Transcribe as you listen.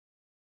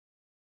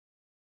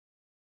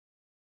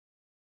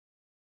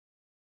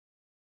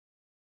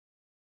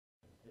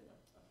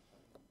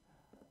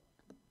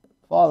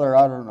Father,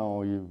 I don't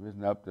know, you've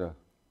been up to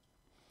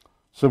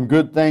some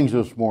good things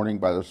this morning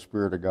by the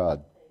Spirit of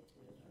God.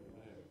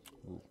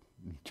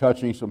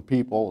 Touching some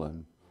people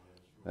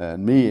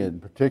and me in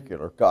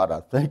particular. God, I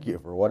thank you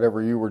for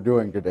whatever you were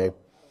doing today.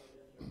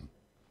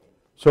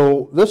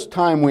 So this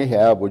time we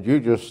have, would you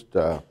just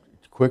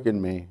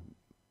quicken me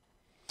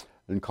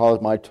and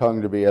cause my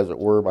tongue to be, as it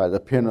were, by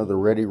the pen of the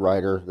ready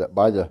writer, that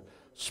by the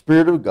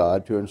Spirit of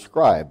God to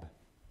inscribe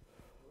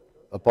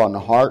upon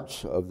the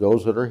hearts of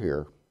those that are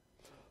here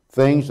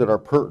things that are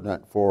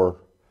pertinent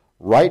for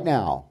right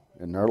now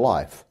in their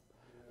life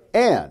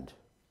and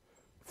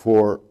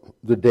for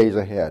the days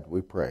ahead,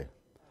 we pray.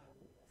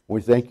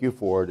 We thank you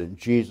for it in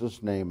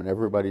Jesus' name. And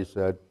everybody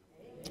said,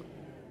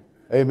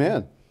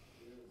 Amen.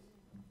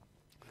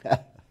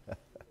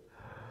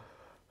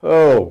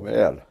 Oh,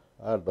 man,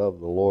 I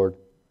love the Lord.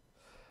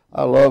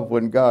 I love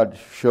when God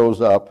shows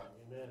up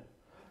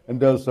and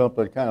does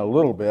something kind of a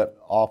little bit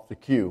off the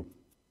cue.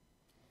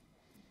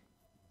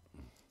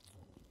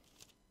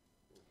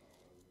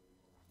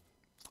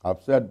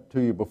 I've said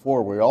to you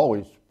before, we're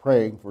always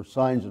praying for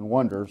signs and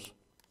wonders,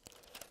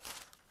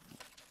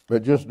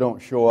 but just don't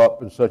show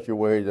up in such a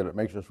way that it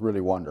makes us really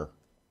wonder,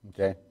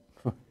 okay?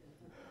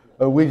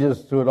 We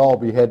just would all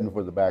be heading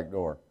for the back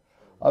door.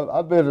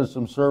 I've been to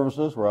some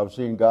services where I've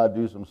seen God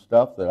do some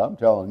stuff that I'm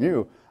telling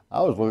you,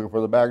 I was looking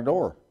for the back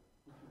door.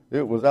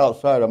 It was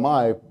outside of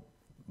my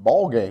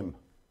ball game,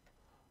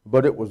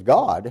 but it was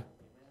God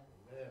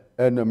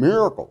and the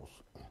miracles.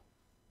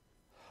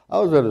 I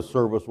was at a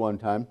service one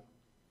time,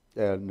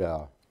 and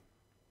a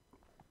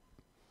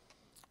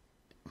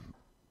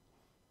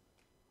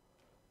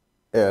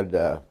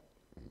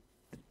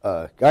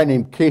guy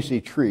named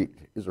Casey Treat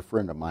is a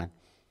friend of mine.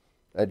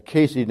 And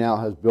Casey now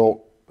has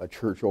built a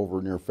church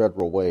over near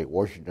Federal Way,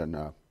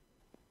 Washington.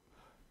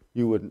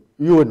 You wouldn't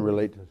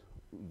relate to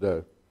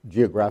the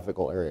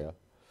geographical area.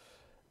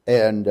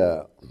 And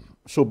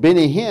so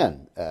Benny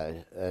Hinn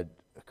had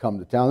come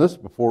to town. This is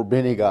before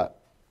Benny got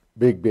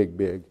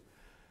big.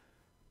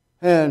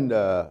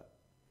 And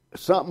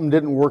something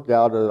didn't work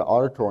out at the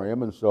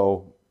auditorium, and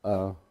so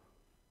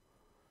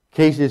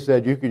Casey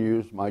said, you can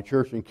use my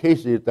church. And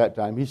Casey at that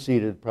time, he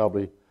seated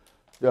probably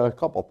a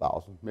couple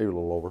thousand, maybe a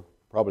little over,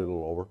 probably a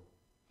little over.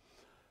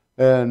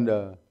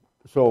 And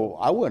so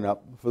I went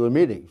up for the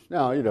meetings.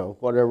 Now,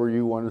 whatever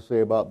you want to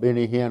say about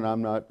Benny Hinn,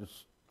 I'm not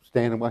just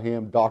standing by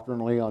him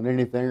doctrinally on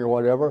anything or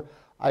whatever.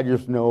 I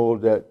just know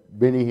that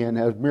Benny Hinn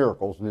has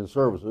miracles in his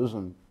services,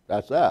 and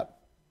that's that.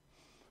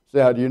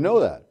 So how do you know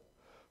that?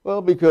 Well,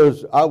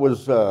 because I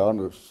was on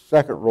the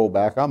second row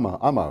back. I'm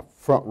a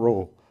front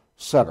row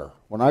setter.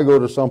 When I go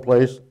to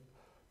someplace,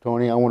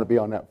 Tony, I want to be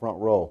on that front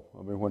row.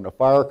 I mean, when the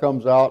fire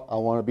comes out, I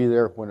want to be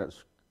there when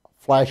it's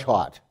flash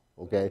hot,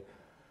 okay?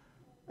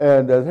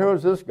 And there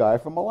was this guy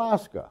from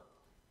Alaska.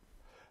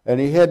 And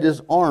he had this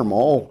arm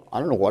all,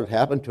 I don't know what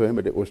happened to him,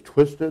 but it was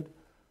twisted.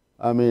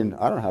 I mean,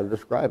 I don't know how to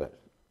describe it.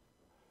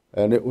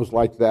 And it was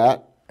like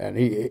that. And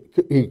he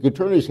could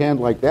turn his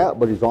hand like that,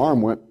 but his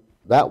arm went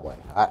that way.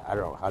 I don't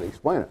know how to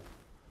explain it.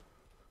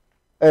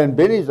 And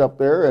Benny's up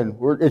there, and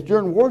it's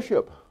during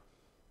worship.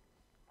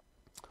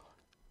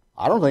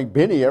 I don't think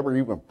Benny ever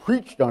even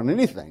preached on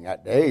anything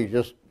that day. He's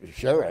just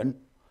sharing.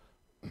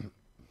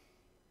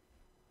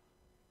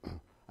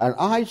 And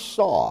I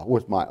saw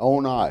with my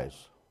own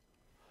eyes,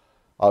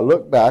 I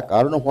looked back,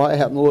 I don't know why I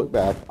happened to look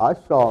back, I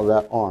saw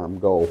that arm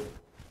go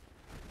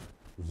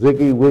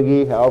ziggy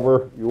wiggy,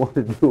 however you want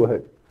to do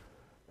it,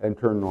 and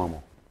turn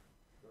normal.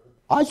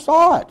 I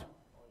saw it.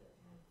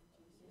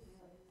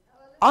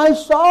 I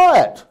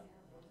saw it.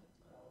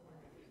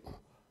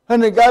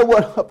 And the guy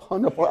went up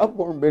on the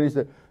platform, Benny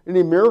said,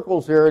 any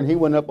miracles here? And he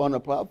went up on the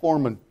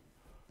platform, and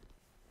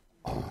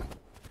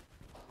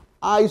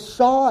I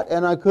saw it,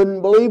 and I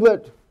couldn't believe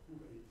it.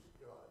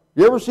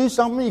 You ever see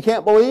something you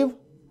can't believe?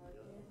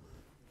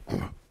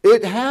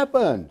 It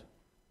happened.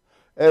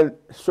 And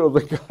so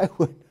the guy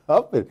went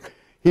up, and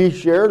he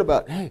shared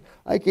about, hey,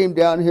 I came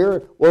down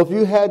here. Well, if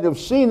you had to have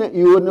seen it,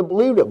 you wouldn't have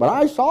believed it. But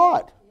I saw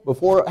it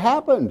before it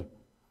happened.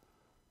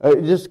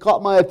 It just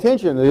caught my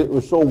attention. It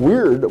was so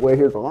weird the way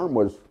his arm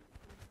was.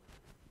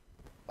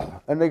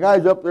 And the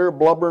guy's up there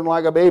blubbering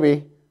like a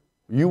baby.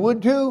 You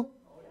would too.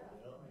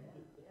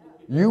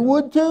 You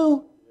would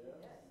too.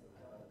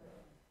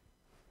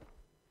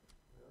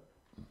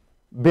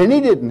 Benny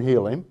didn't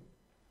heal him.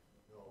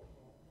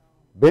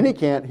 Benny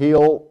can't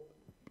heal.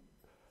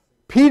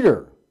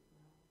 Peter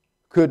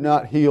could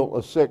not heal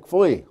a sick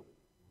flea.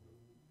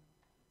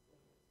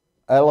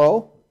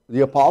 Hello?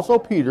 The Apostle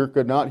Peter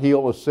could not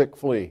heal a sick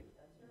flea.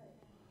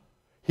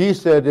 He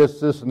said,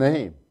 it's this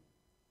name.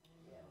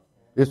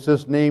 It's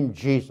this name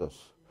Jesus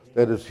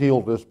that has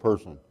healed this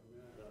person.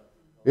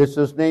 It's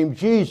this name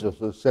Jesus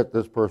that set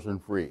this person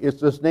free. It's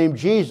this name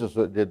Jesus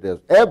that did this.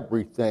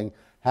 Everything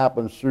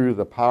happens through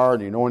the power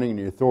and the anointing and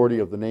the authority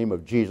of the name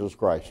of Jesus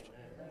Christ.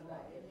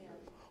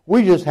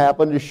 We just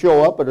happen to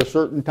show up at a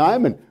certain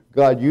time, and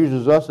God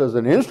uses us as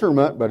an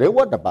instrument, but it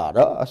wasn't about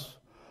us.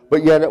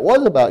 But yet it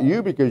was about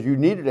you, because you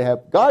needed to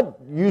have... God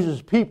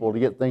uses people to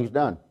get things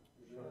done.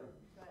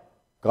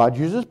 God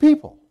uses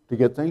people to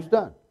get things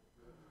done.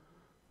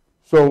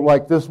 So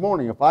like this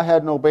morning, if I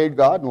hadn't obeyed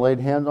God and laid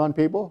hands on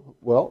people,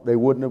 well, they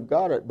wouldn't have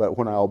got it. But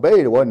when I obeyed,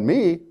 it wasn't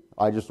me.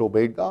 I just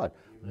obeyed God.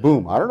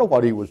 Boom. I don't know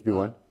what he was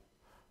doing,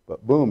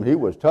 but boom, he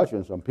was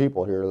touching some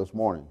people here this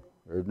morning.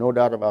 There's no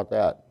doubt about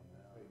that.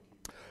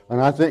 And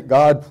I thank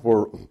God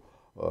for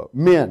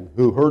men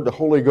who heard the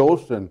Holy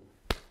Ghost and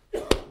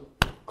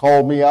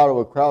called me out of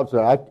a crowd,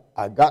 said,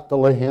 I got to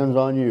lay hands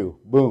on you.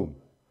 Boom.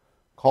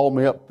 Called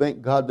me up.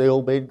 Thank God they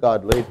obeyed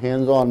God, laid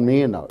hands on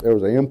me, and there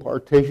was an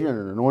impartation and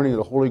an anointing of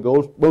the Holy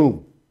Ghost.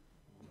 Boom.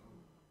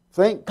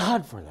 Thank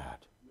God for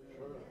that.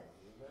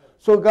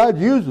 So God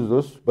uses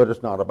us, but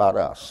it's not about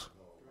us.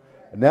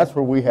 And that's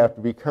where we have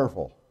to be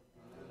careful.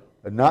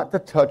 And not to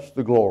touch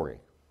the glory.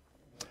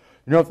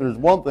 You know, if there's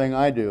one thing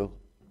I do,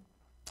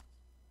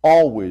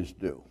 always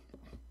do,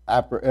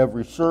 after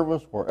every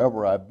service,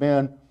 wherever I've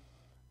been,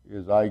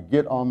 is I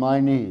get on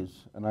my knees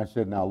and I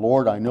said, now,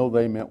 Lord, I know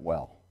they meant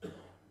well.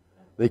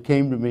 They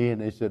came to me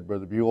and they said,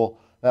 Brother Buell,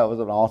 that was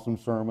an awesome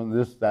sermon,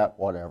 this, that,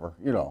 whatever.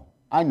 You know,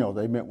 I know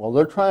they meant well.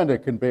 They're trying to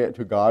convey it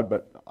to God,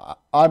 but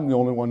I'm the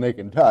only one they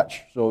can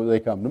touch, so they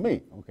come to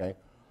me, okay?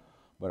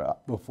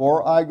 But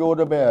before I go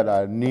to bed,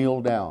 I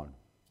kneel down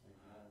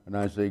and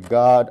I say,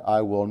 God,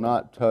 I will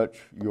not touch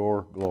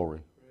your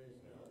glory.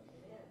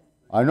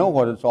 I know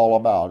what it's all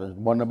about. It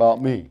wasn't about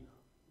me.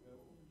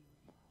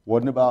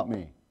 Wasn't about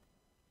me.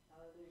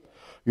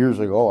 Years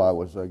ago, I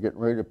was getting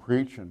ready to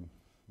preach, and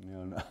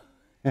you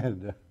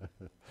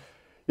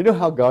know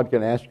how God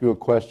can ask you a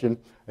question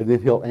and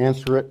then He'll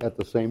answer it at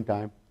the same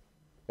time?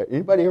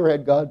 Anybody ever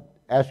had God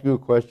ask you a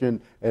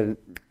question and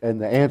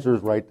the answer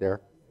is right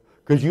there?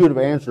 Because you would have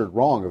answered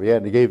wrong if He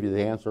hadn't gave you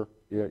the answer.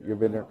 You've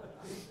been there.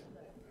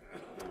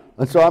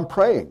 And so I'm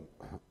praying.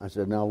 I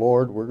said, now,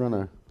 Lord, we're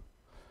gonna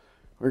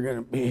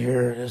be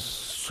here, this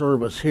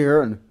service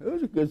here, and it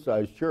was a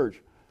good-sized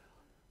church.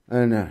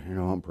 And,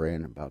 I'm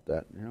praying about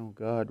that.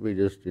 God, we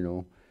just,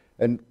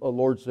 And the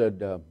Lord said,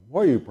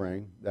 why are you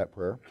praying that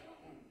prayer?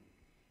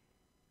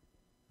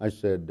 I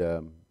said,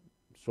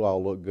 so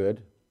I'll look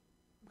good.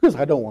 Because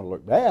I don't want to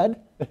look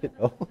bad.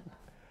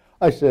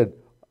 I said,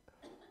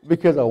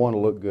 because I want to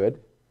look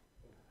good.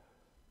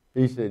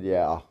 He said,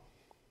 yeah.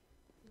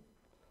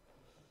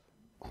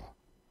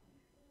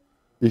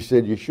 He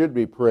said, you should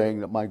be praying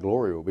that my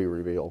glory will be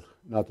revealed,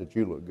 not that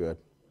you look good.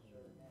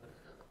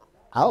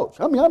 Ouch.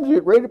 I mean, I'm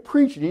getting ready to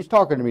preach, and he's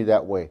talking to me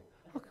that way.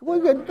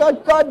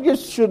 God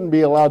just shouldn't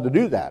be allowed to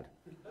do that.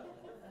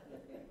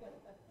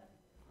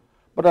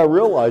 But I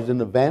realized in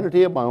the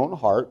vanity of my own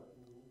heart,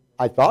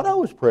 I thought I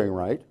was praying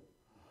right.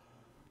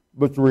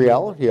 But the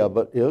reality of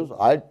it is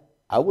I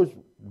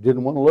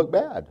didn't want to look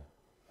bad.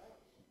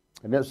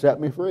 And that set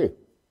me free.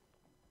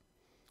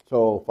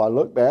 So if I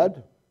look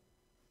bad,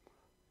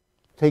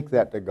 take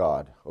that to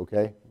God,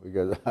 okay?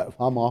 Because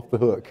I'm off the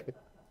hook.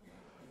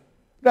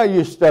 Now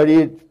you study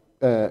it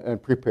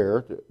and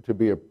prepare to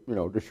be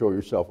to show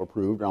yourself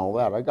approved and all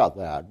that. I got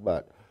that,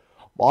 but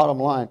bottom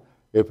line,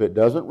 if it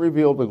doesn't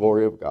reveal the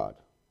glory of God,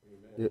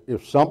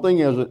 if something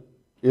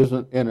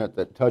isn't in it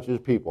that touches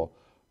people,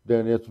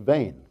 then it's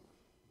vain.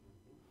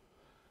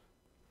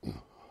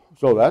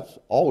 So that's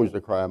always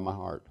the cry of my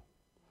heart.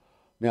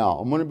 Now,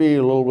 I'm going to be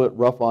a little bit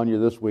rough on you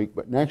this week,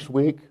 but next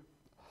week,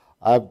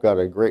 I've got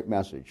a great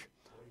message.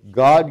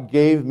 God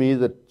gave me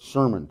the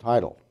sermon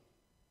title,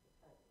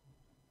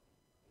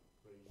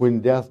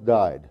 When Death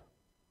Died.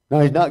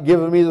 Now, He's not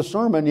giving me the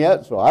sermon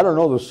yet, so I don't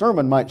know, the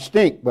sermon might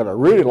stink, but I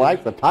really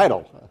like the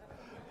title.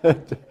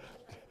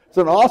 It's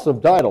an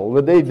awesome title,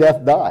 The Day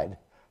Death Died.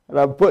 And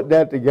I'm putting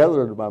that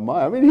together in my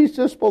mind. I mean, He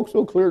just spoke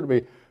so clear to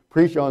me,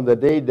 preach on the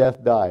day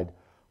death died.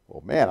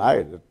 Well, man,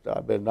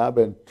 I've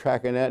been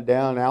tracking that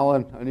down,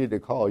 Alan. I need to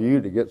call you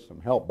to get some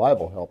help,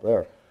 Bible help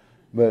there.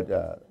 But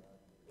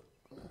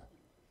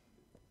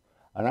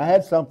and I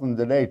had something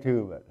today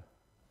too, but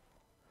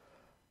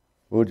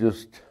we'll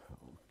just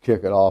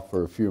kick it off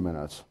for a few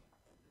minutes.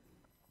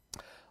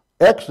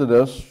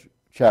 Exodus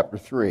chapter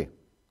 3.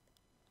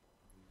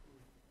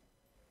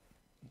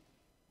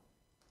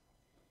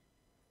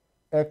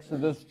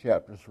 Exodus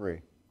chapter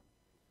 3.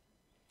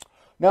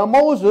 Now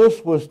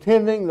Moses was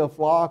tending the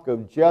flock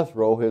of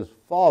Jethro, his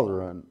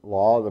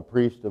father-in-law, the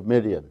priest of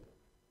Midian.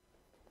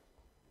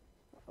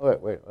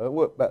 Wait,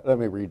 let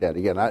me read that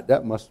again.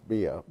 That must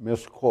be a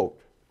misquote.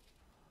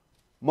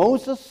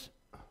 Moses,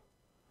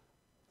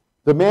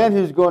 the man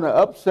who's going to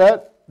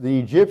upset the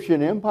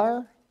Egyptian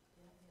empire,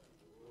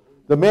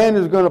 the man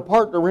who's going to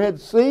part the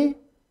Red Sea,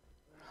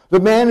 the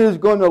man who's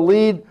going to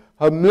lead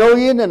 1.5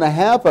 million,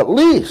 at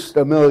least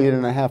 1.5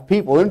 million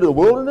people into the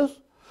wilderness,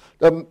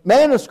 the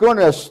man is going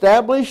to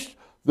establish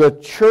the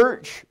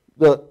church,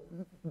 the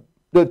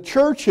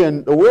church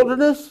in the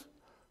wilderness,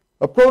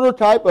 a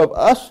prototype of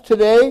us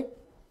today,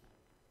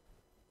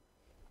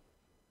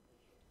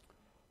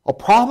 a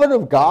prophet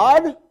of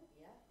God,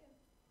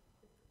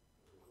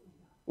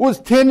 was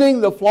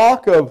tending the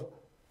flock of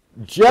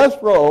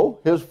Jethro,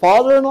 his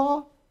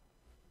father-in-law.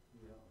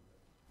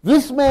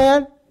 This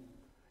man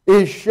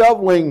is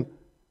shoveling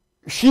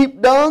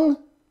sheep dung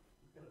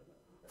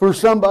for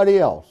somebody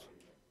else.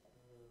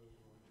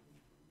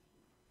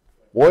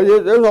 Boy,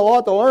 there's a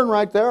lot to learn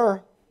right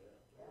there.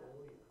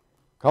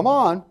 Come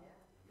on.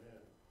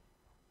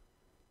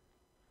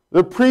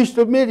 The priest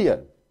of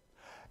Midian.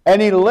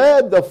 And he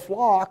led the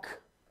flock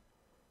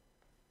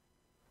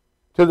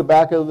to the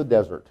back of the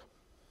desert.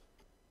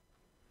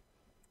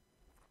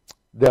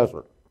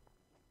 Desert.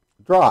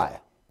 Dry.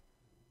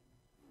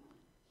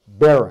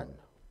 Barren.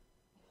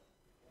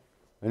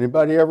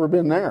 Anybody ever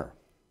been there?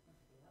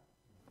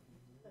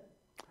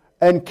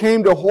 And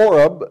came to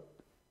Horeb,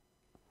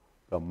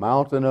 the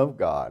mountain of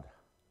God.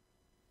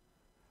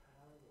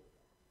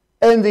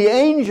 And the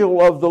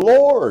angel of the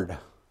Lord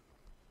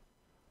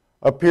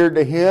appeared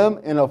to him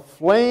in a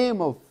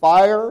flame of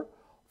fire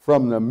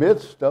from the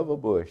midst of a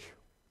bush.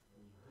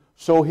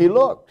 So he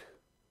looked,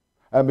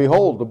 and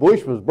behold, the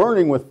bush was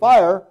burning with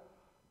fire,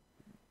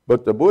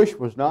 but the bush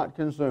was not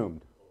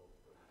consumed.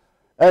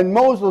 And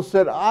Moses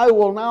said, I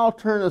will now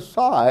turn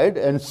aside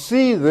and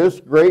see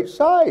this great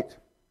sight,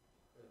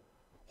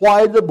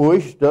 why the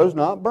bush does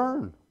not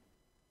burn.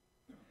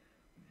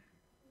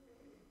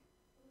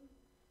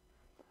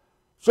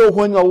 So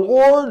when the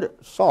Lord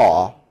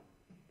saw,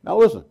 now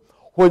listen,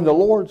 when the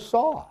Lord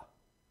saw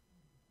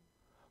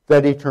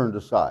that he turned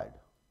aside.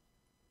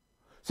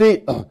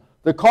 See,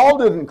 the call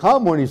didn't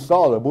come when he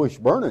saw the bush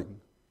burning.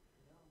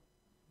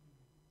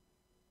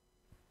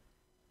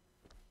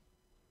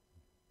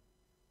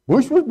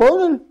 Bush was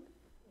burning.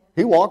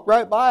 He walked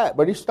right by it,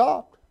 but he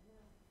stopped.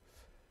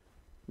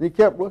 And he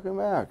kept looking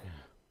back.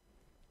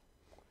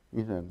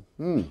 He said,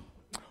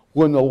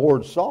 when the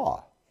Lord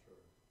saw.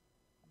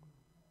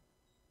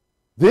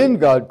 Then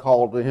God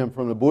called to him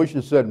from the bush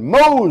and said,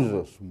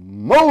 Moses,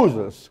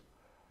 Moses.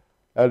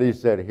 And he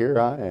said, here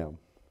I am.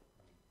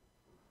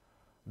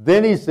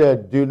 Then he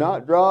said, do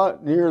not draw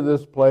near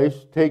this place.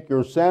 Take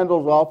your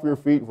sandals off your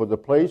feet, for the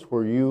place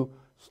where you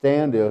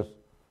stand is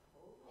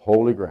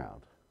holy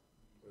ground.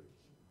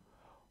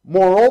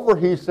 Moreover,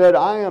 he said,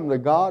 I am the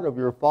God of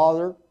your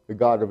father, the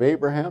God of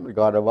Abraham, the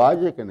God of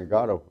Isaac, and the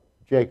God of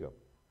Jacob.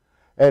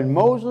 And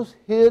Moses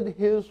hid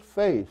his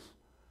face,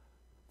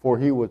 for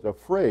he was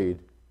afraid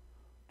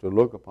to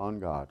look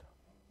upon God.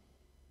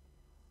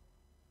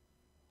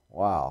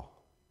 Wow.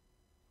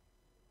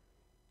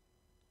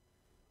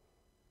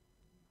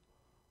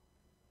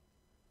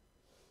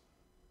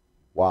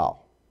 Wow.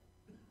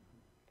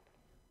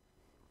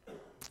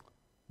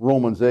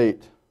 Romans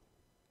 8.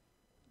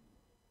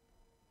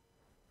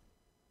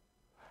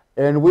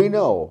 And we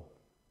know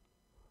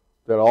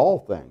that all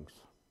things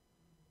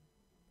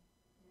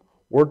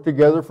work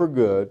together for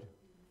good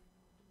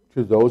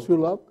to those who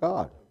love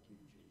God.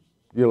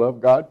 Do you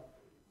love God?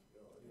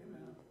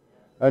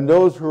 And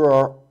those who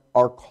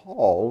are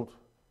called,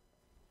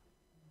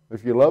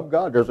 if you love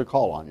God, there's a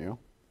call on you.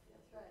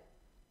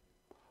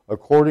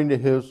 According to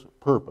his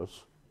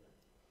purpose.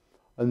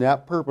 And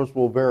that purpose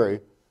will vary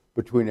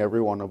between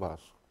every one of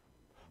us.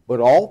 But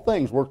all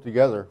things work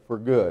together for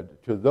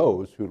good to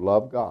those who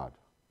love God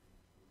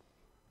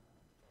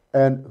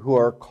and who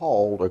are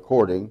called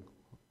according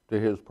to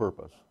his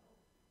purpose.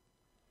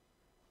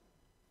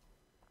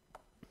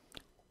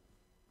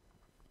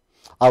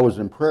 I was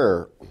in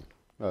prayer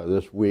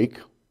this week.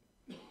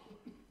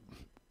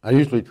 I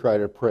usually try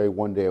to pray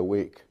one day a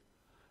week.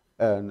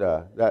 And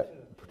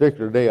that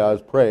particular day I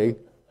was praying,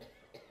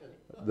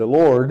 the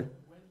Lord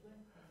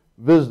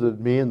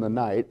visited me in the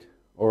night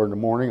or in the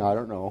morning, I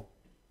don't know.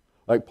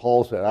 Like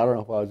Paul said, I don't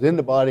know if I was in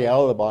the body,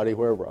 out of the body,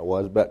 wherever I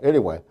was. But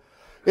anyway,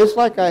 it's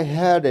like I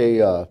had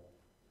a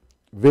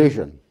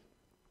vision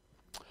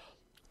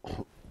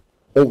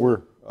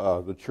over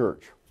the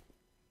church.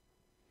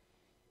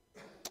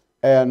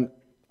 And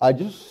I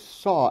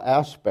just saw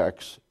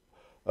aspects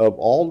of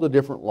all the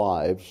different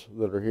lives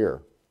that are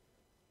here.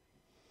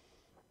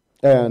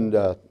 And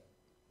the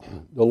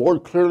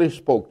Lord clearly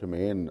spoke to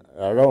me, and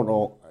I don't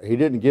know, he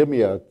didn't give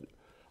me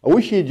I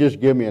wish he'd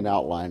just give me an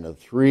outline of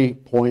 3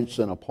 points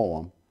in a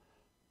poem.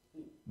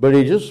 But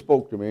he just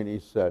spoke to me and he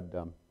said,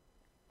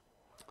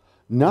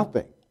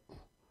 nothing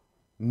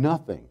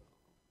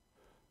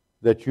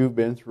that you've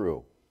been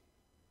through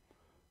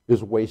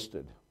is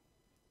wasted.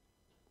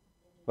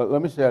 But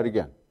let me say that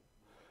again.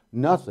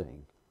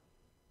 Nothing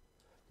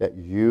that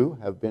you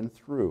have been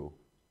through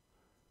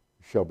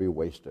shall be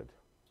wasted.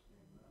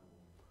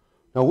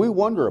 Now we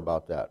wonder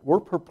about that.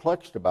 We're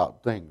perplexed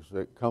about things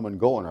that come and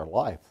go in our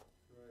life.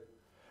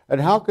 And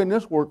how can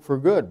this work for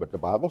good? But the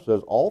Bible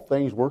says all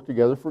things work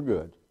together for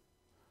good.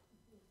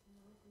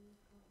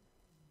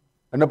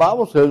 And the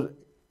Bible says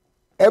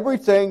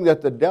everything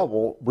that the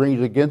devil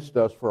brings against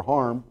us for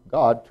harm,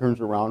 God turns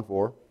around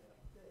for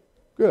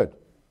good.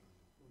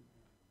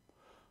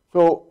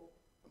 So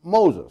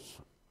Moses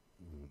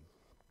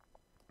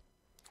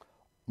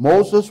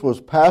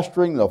was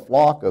pasturing the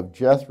flock of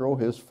Jethro,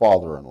 his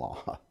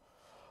father-in-law,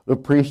 the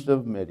priest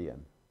of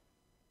Midian.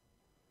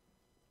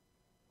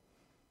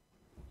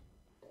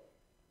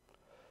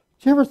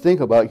 Do you ever think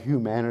about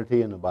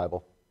humanity in the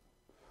Bible?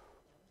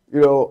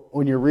 You know,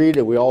 when you read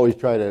it, we always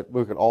try to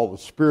look at all the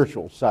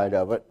spiritual side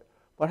of it.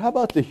 But how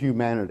about the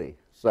humanity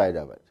side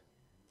of it?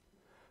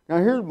 Now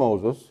here's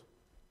Moses.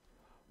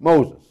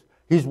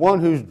 He's one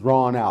who's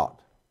drawn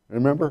out.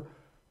 Remember?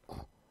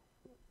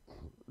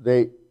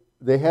 They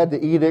had the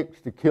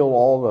edict to kill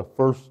all the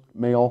first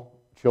male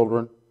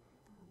children.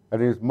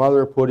 And his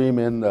mother put him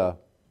in a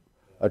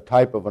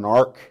type of an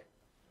ark,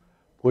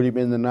 put him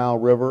in the Nile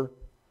River,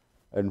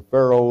 and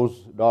Pharaoh's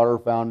daughter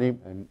found him,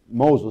 and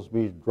Moses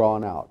means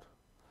drawn out.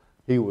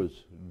 He was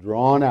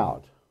drawn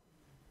out.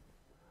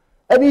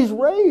 And he's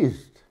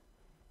raised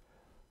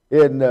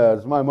in,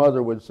 as my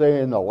mother would say,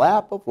 in the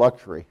lap of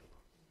luxury.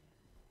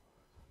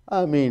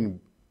 I mean,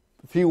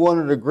 if he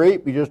wanted a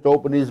grape, he just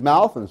opened his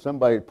mouth and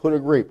somebody put a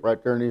grape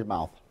right there in his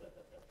mouth.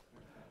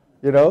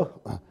 You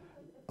know?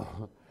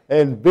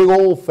 And big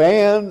old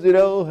fans, you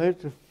know,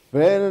 it's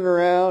fanning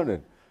around.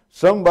 And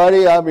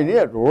somebody, I mean, you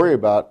didn't have to worry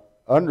about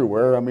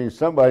underwear. I mean,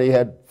 somebody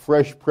had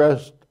fresh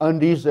pressed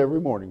undies every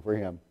morning for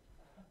him.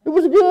 It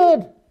was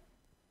good.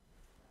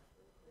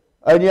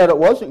 And yet it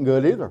wasn't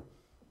good either.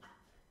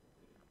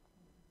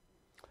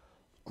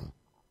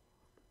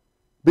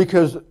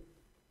 Because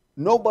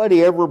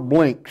nobody ever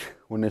blinked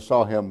when they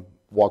saw him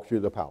walk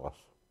through the palace.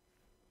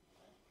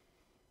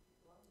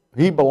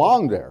 He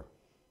belonged there.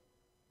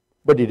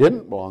 But he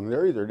didn't belong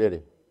there either, did he?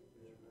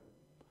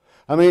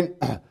 I mean,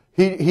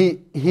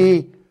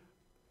 he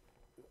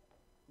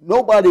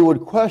nobody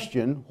would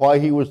question why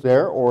he was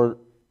there or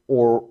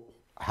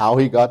how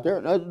he got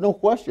there. There's no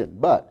question,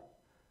 but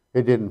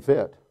it didn't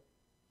fit.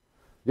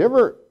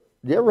 Do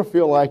you ever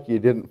feel like you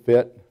didn't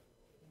fit?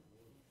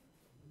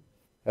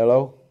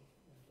 Hello?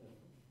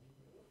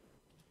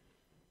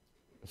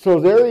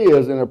 So there he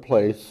is in a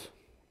place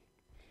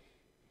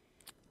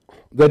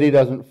that he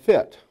doesn't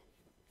fit.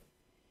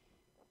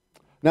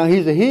 Now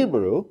he's a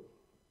Hebrew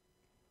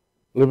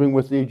living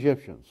with the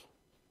Egyptians.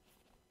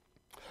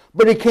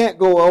 But he can't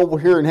go over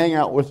here and hang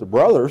out with the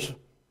brothers,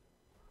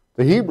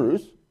 the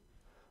Hebrews,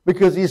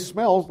 because he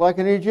smells like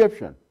an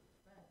Egyptian.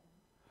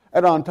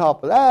 And on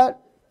top of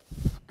that,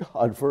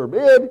 God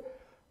forbid,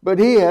 but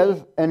he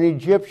has an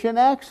Egyptian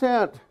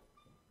accent.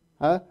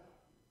 Huh?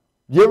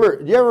 You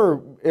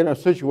ever in a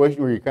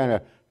situation where you kind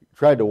of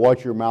tried to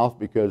watch your mouth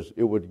because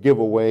it would give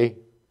away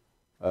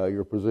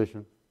your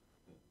position?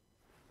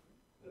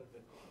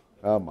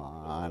 Come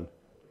on.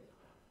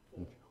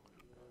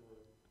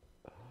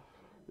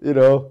 You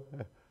know,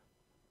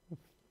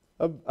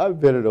 I've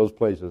been in those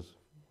places.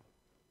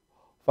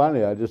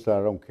 Finally, I just thought,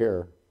 I don't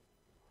care.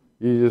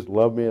 You just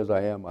love me as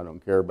I am, I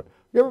don't care. But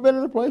you ever been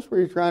in a place where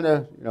you're trying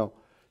to,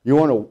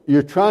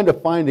 you're trying to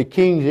find the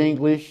King's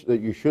English that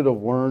you should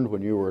have learned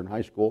when you were in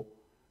high school,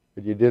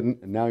 but you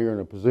didn't, and now you're in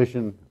a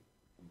position,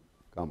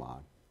 come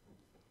on.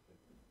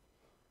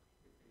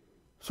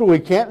 So we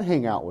can't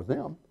hang out with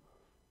them.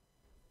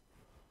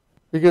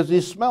 Because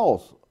he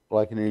smells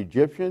like an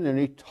Egyptian and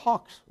he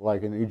talks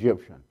like an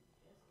Egyptian.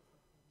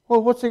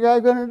 Well, what's the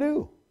guy going to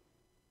do?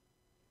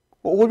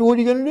 What are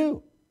you going to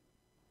do?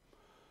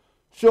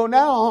 So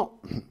now,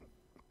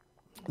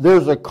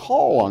 there's a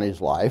call on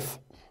his life,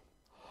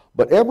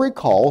 but every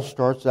call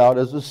starts out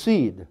as a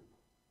seed.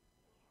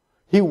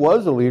 He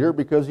was a leader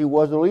because he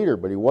was a leader,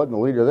 but he wasn't a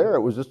leader there.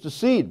 It was just a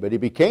seed, but he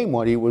became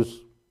what he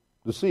was,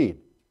 the seed.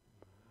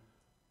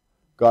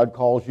 God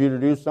calls you to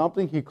do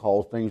something. He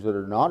calls things that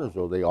are not as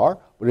though they are,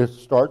 but it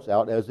starts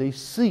out as a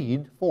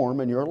seed form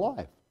in your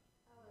life.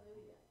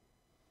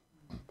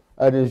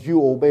 And as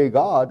you obey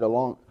God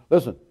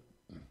listen,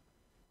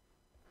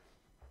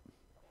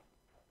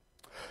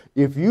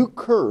 if you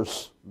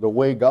curse the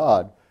way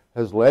God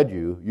has led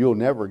you, you'll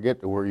never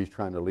get to where He's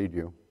trying to lead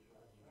you.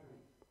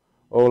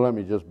 Oh, let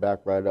me just back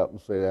right up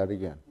and say that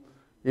again.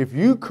 If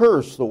you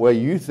curse the way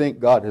you think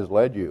God has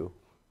led you,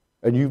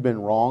 and you've been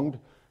wronged,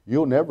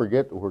 you'll never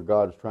get to where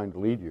God is trying to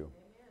lead you.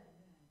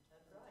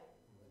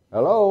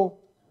 Hello?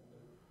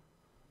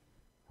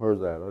 Where's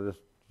that?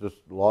 I just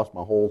lost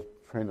my whole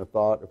train of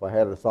thought, if I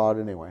had a thought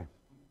anyway.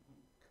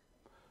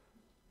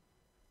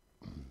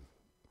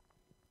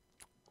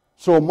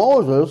 So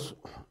Moses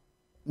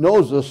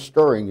knows this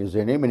stirring is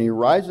in him, and he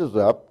rises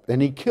up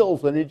and he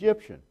kills an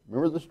Egyptian.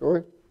 Remember the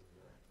story?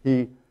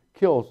 He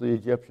kills the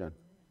Egyptian.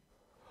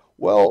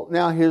 Well,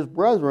 now his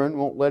brethren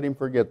won't let him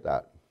forget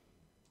that.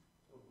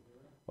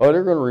 Oh,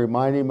 they're going to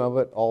remind him of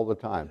it all the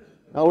time.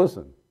 Now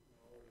listen,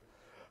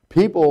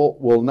 people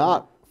will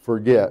not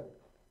forget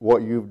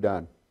what you've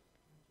done.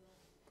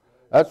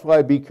 That's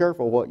why be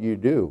careful what you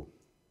do.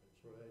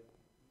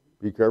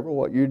 Be careful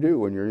what you do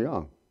when you're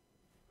young.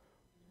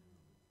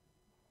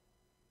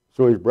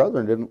 So his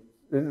brethren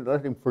didn't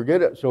let him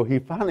forget it, so he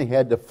finally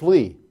had to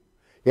flee.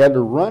 He had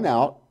to run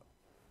out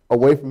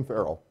away from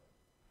Pharaoh.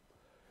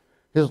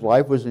 His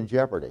life was in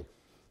jeopardy.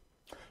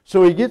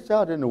 So he gets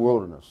out in the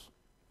wilderness.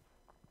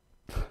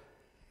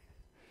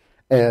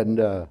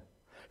 And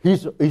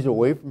he's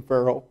away from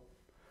Pharaoh.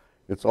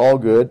 It's all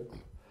good.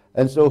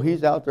 And so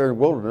he's out there in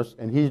the wilderness,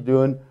 and he's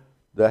doing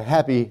the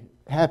happy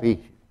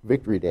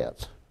victory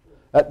dance.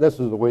 This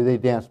is the way they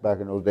danced back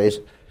in those days.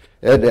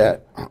 And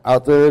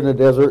out there in the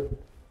desert,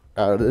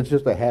 it's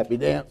just a happy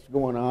dance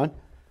going on.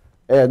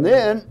 And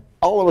then,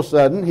 all of a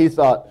sudden, he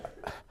thought,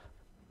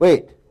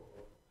 wait,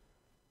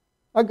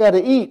 I got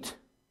to eat.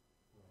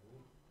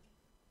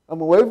 I'm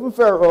away from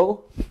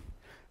Pharaoh.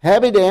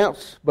 Happy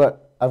dance,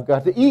 but I've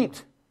got to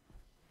eat.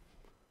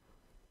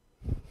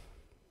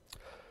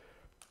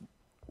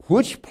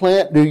 Which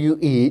plant do you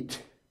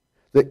eat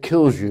that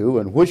kills you,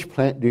 and which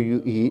plant do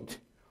you eat?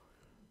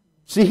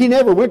 See, he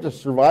never went to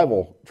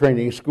survival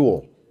training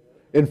school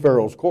in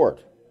Pharaoh's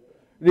court.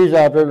 He's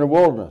out there in the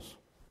wilderness.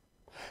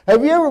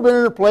 Have you ever been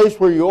in a place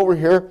where you're over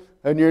here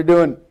and you're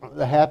doing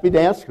the happy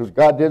dance because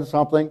God did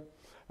something?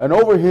 And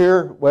over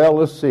here, well,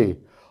 let's see.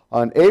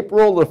 On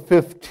April the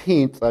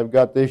 15th, I've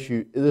got this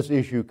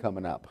issue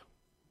coming up.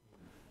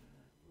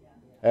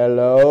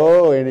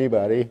 Hello,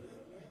 anybody?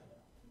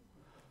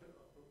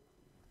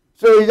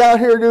 So he's out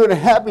here doing a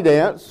happy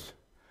dance,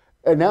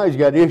 and now he's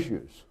got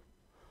issues.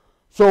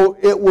 So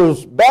it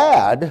was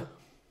bad.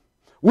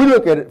 We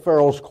look at it,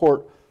 Pharaoh's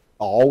court,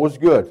 all was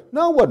good.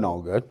 No, it wasn't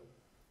all good.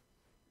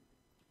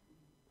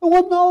 It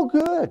wasn't all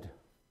good.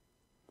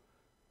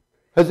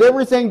 Has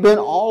everything been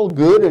all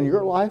good in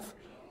your life?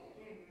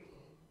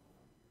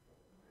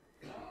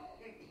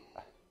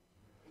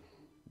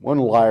 One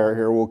liar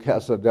here, we'll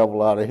cast the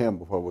devil out of him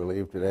before we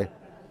leave today.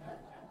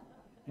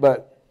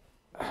 But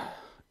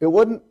it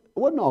wasn't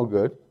all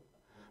good.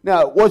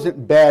 Now, it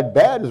wasn't bad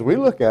as we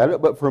look at it,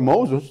 but for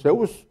Moses,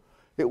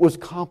 it was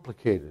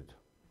complicated.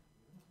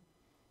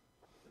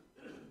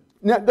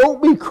 Now, don't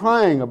be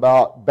crying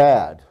about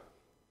bad,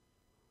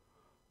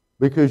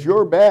 because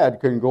your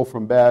bad can go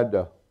from bad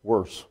to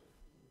worse.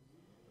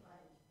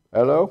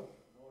 Hello?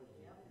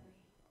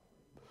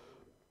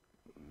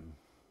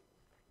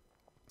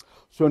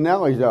 So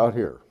now he's out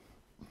here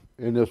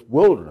in this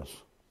wilderness,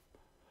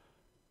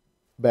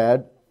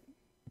 bad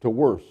to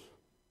worse.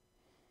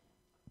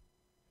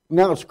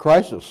 Now it's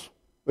crisis.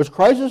 It's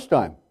crisis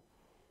time.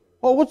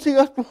 Well, what's he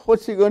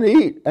going to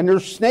eat? And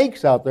there's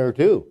snakes out there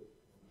too.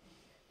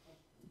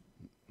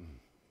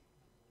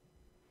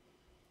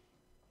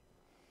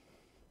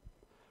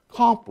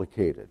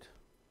 Complicated.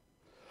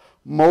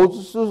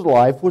 Moses'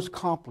 life was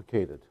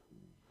complicated.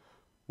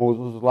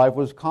 Moses' life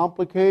was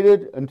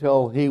complicated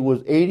until he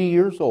was 80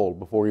 years old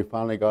before he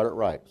finally got it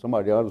right.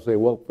 Somebody ought to say,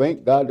 well,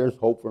 thank God there's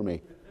hope for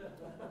me.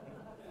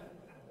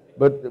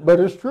 But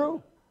it's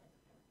true.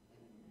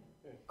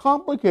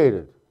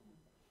 Complicated.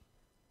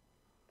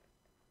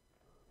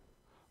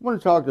 I'm going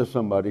to talk to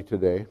somebody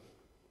today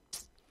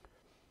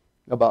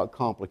about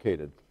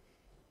complicated.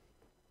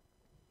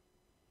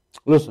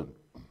 Listen.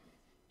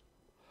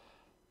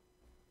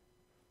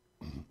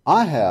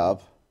 I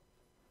have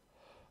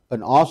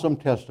an awesome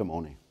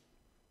testimony.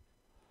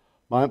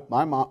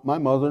 My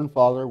mother and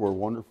father were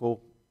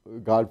wonderful,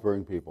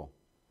 God-fearing people.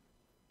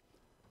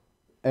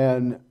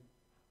 But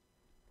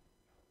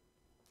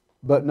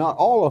not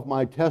all of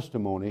my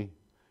testimony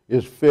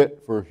is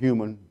fit for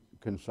human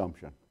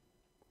consumption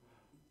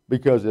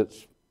because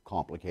it's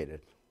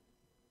complicated.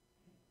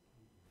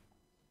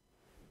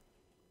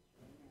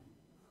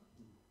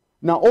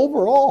 Now,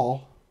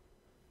 overall,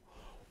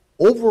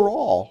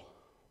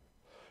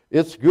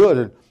 it's good.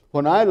 And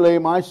when I lay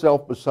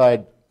myself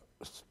beside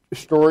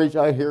stories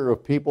I hear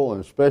of people,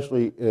 and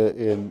especially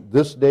in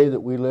this day that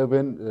we live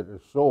in, that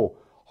is so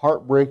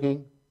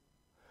heartbreaking,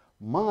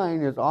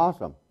 mine is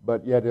awesome,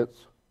 but yet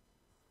it's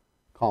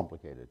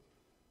complicated.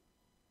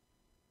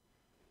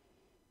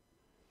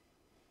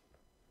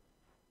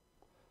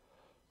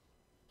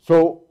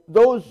 So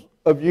those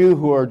of you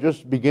who are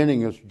just beginning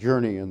this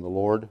journey in the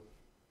Lord,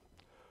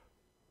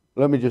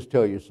 let me just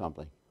tell you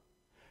something.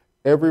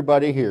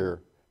 Everybody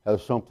here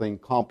has something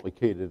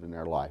complicated in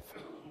their life.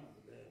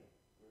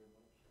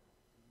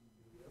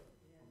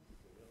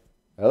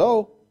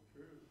 Hello?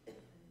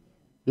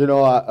 You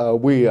know,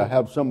 we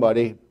have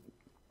somebody,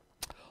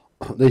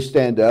 they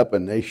stand up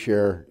and they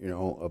share,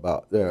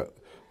 about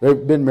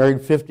they've been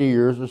married 50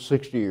 years or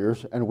 60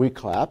 years, and we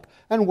clap,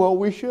 and well,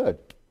 we should.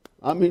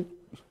 I mean,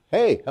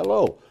 hey,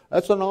 hello,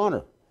 that's an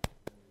honor.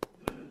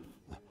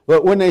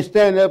 But when they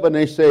stand up and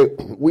they say,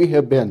 we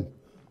have been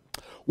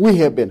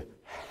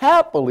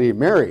happily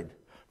married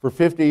for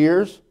 50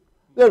 years,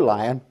 they're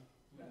lying.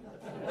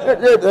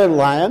 They're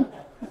lying.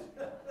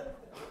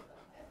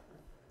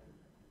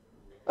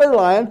 They're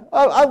lying.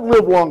 I've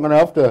lived long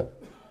enough to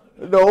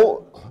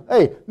know,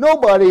 hey,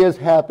 nobody is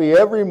happy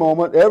every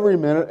moment, every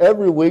minute,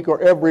 every week,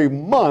 or every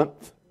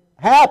month,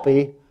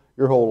 happy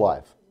your whole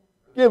life.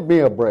 Give me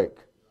a break.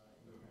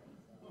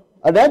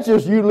 And that's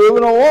just you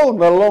living alone,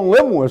 let alone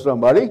living with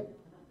somebody.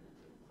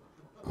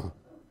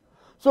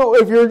 So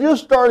if you're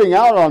just starting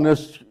out on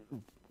this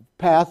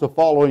path of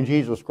following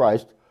Jesus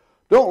Christ,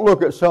 don't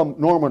look at some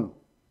Norman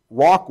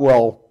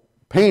Rockwell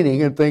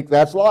painting and think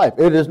that's life.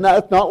 It's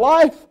not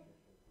life.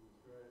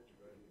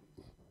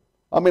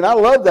 I mean, I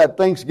love that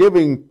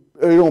Thanksgiving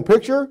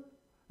picture,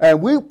 and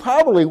we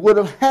probably would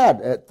have had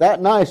it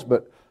that nice,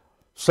 but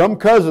some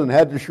cousin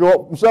had to show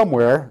up from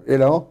somewhere,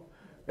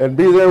 and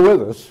be there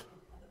with us.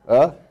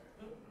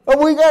 But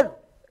we got,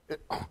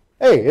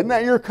 hey, isn't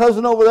that your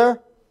cousin over there?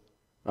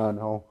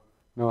 No,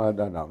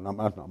 that's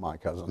not my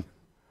cousin.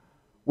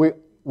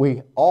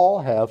 We all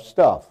have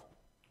stuff.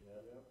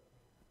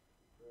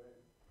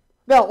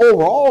 Now,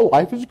 overall,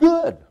 life is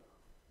good.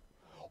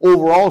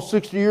 overall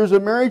 60 years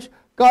of marriage,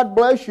 God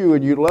bless you,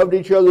 and you loved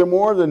each other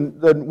more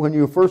than when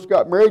you first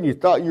got married, and you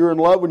thought you were in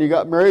love when you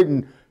got married,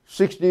 and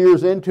 60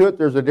 years into it,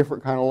 there's a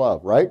different kind of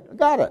love, right?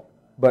 Got it.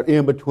 But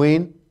in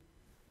between,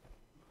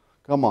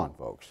 come on,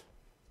 folks.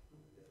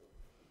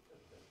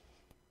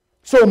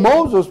 So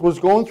Moses was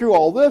going through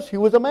all this. He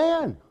was a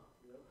man.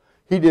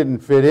 He didn't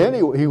fit in.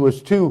 He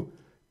was too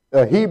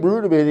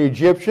Hebrew to be an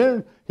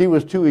Egyptian. He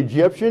was too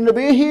Egyptian to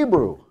be a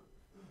Hebrew.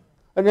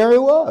 And there he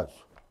was.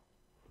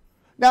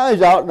 Now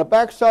he's out in the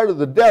backside of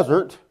the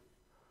desert,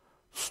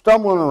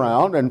 stumbling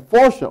around, and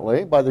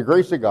fortunately, by the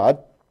grace of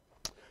God,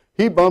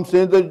 he bumps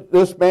into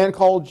this man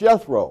called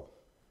Jethro,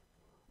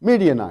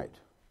 Midianite.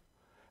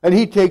 And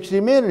he takes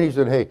him in and he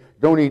said, hey,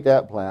 don't eat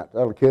that plant.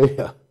 That'll kill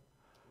you.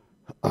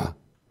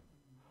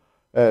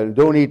 And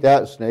don't eat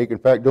that snake. In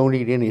fact, don't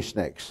eat any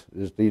snakes.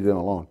 Just eat them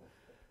alone.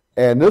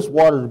 And this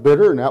water's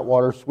bitter and that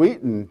water's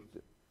sweet, and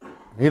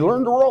he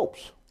learned the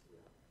ropes.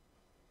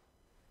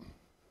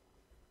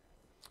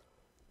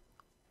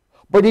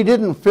 But he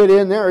didn't fit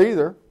in there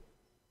either.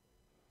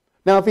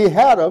 Now, if he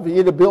had,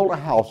 he'd have built a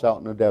house out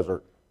in the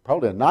desert.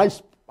 Probably a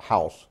nice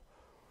house.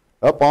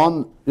 Up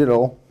on,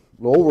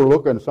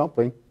 overlooking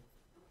something.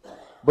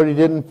 But he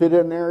didn't fit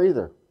in there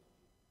either.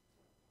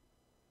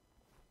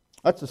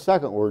 That's the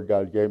second word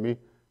God gave me,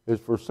 is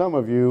for some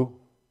of you,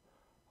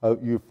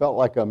 you felt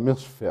like a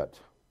misfit.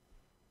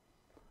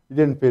 You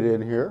didn't fit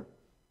in here.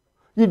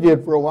 You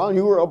did for a while.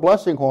 You were a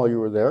blessing while you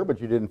were there,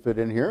 but you didn't fit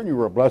in here, and you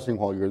were a blessing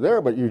while you were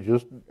there, but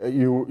you've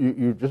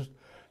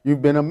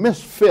been a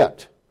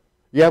misfit.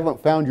 You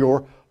haven't found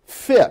your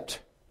fit.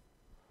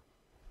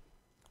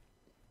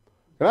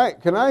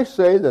 Can I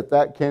say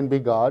that can be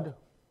God?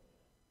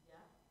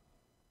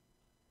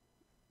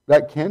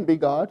 That can be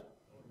God?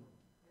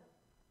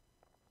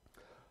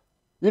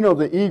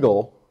 The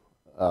eagle,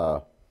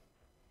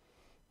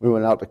 we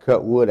went out to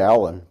cut wood.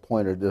 Alan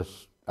pointed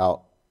this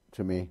out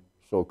to me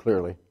so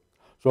clearly.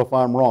 So if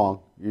I'm wrong,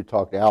 you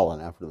talk to Alan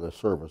after the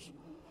service.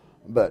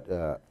 But,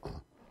 the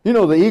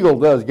eagle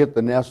does get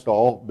the nest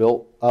all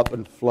built up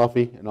and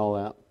fluffy and all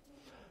that.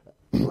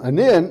 And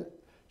then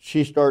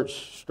she starts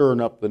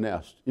stirring up the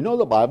nest.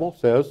 The Bible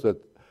says that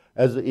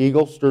as the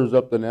eagle stirs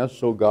up the nest,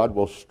 so God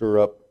will stir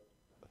up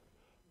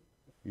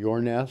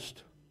your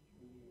nest.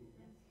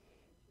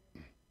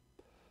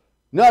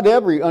 Not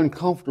every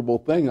uncomfortable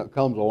thing that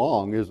comes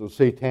along is a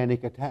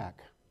satanic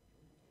attack.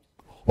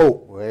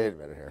 Oh, wait a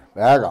minute here.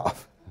 Back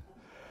off.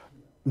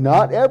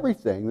 Not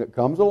everything that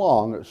comes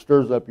along that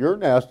stirs up your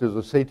nest is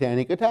a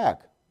satanic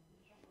attack.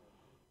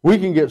 We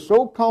can get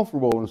so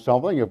comfortable in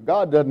something, if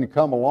God doesn't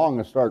come along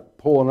and start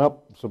pulling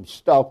up some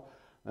stuff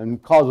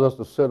and cause us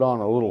to sit on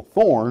a little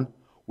thorn,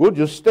 we'll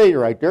just stay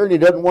right there, and He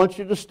doesn't want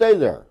you to stay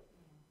there.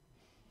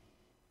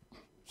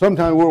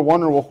 Sometimes we're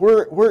wondering, well,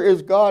 where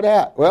is God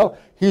at? Well,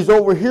 He's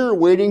over here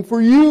waiting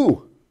for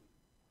you.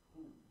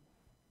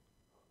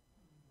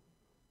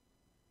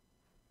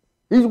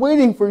 He's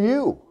waiting for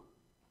you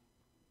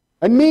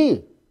and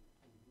me.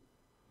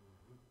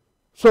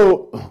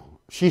 So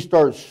she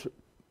starts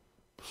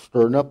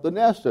stirring up the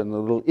nest, and the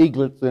little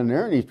eaglet's in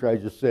there, and he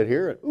tries to sit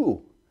here, and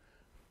ooh.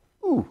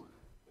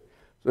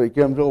 So he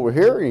comes over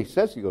here, and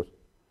he goes,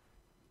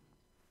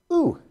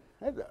 ooh,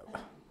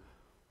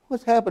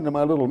 what's happened to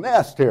my little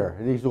nest here?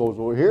 And he goes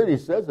over here, and he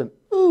says, and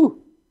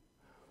ooh,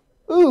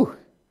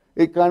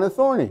 it's kind of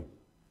thorny.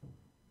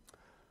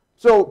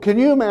 So can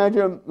you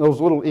imagine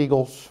those little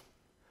eagles?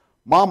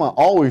 Mama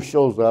always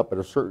shows up at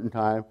a certain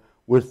time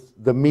with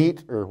the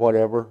meat or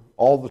whatever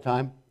all the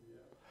time.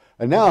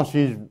 And now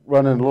she's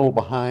running a little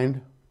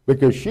behind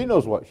because she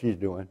knows what she's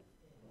doing.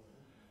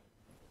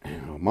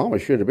 Mama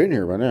should have been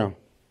here by now.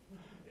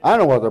 I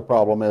know what the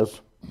problem is.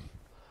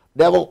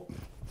 Devil,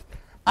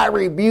 I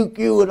rebuke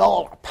you in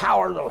all the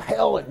powers of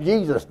hell in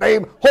Jesus'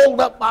 name. Hold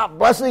up my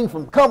blessing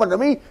from coming to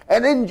me.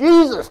 And in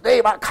Jesus'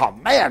 name, I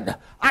command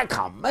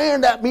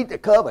that meat to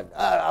come. And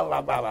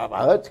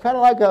it's kind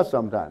of like us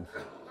sometimes.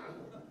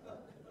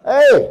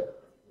 Hey,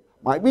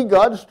 might be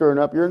God stirring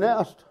up your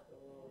nest.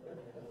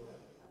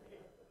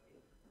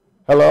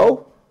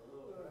 Hello?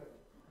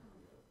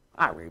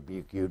 I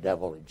rebuke you,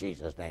 devil, in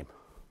Jesus' name.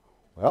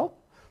 Well,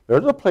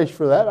 there's a place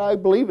for that. I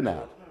believe in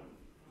that.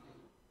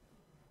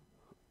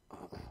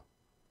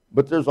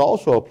 But there's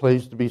also a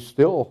place to be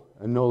still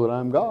and know that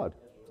I'm God.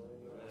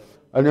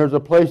 And there's a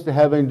place to,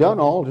 having done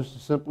all, just to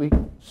simply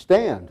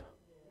stand.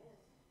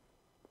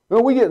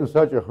 We get in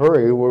such a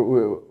hurry.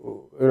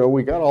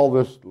 We got all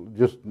this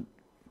just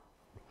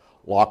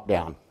locked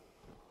down.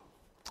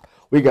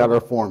 We got our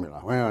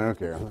formula. Well, I don't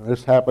care.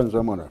 This happens,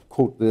 I'm going to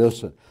quote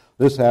this, and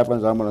this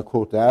happens, I'm going to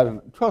quote that.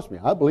 And trust me,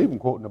 I believe in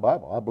quoting the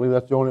Bible. I believe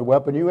that's the only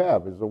weapon you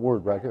have is the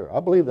Word right here. I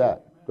believe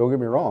that. Don't get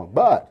me wrong.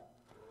 But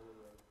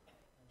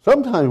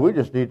sometimes we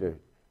just need to...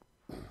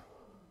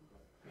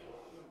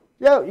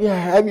 Yeah.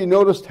 Have you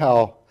noticed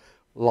how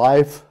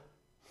life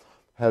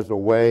has a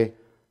way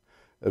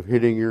of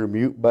hitting your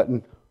mute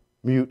button?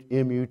 Mute,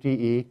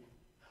 M-U-T-E.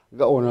 I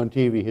got one on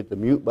TV, hit the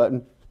mute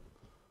button.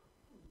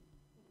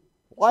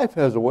 Life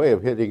has a way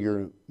of hitting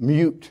your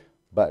mute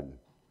button.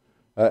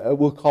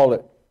 We'll call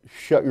it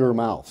shut your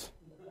mouth.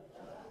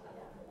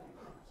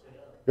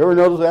 You ever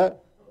notice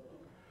that?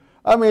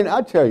 I mean,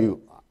 I tell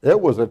you, there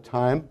was a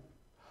time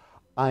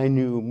I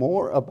knew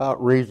more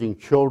about raising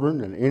children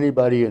than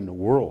anybody in the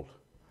world.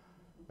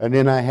 And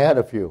then I had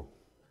a few.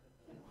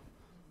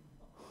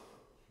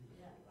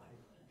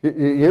 You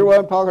hear what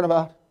I'm talking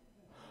about?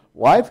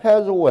 Life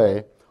has a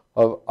way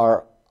of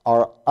our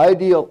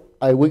ideal.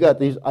 We got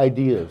these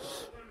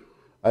ideas,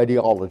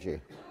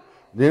 ideology.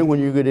 Then when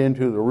you get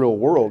into the real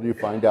world, you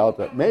find out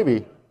that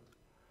maybe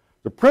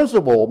the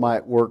principle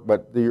might work,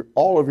 but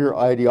all of your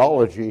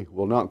ideology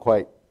will not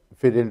quite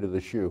fit into the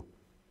shoe.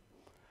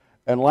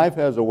 And life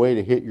has a way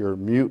to hit your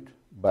mute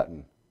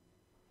button.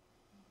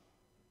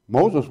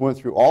 Moses went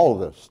through all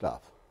of this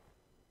stuff.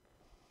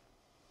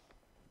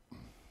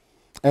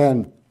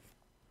 And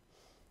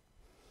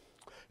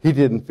he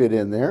didn't fit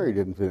in there, he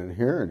didn't fit in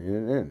here,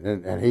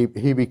 and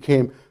he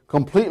became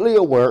completely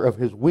aware of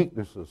his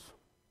weaknesses.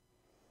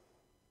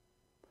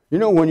 You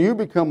know, when you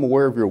become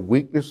aware of your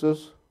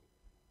weaknesses,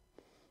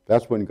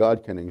 that's when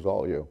God can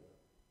exalt you.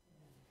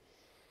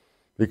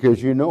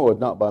 Because you know it's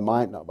not by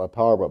might, not by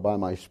power, but by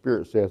my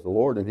Spirit, says the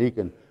Lord, and He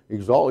can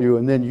exalt you,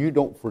 and then you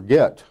don't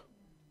forget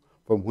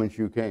from whence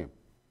you came.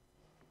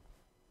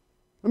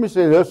 Let me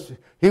say this.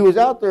 He was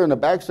out there in the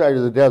backside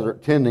of the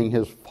desert tending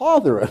his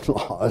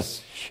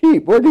father-in-law's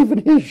sheep. Weren't even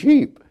his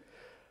sheep.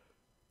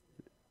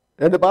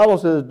 And the Bible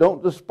says,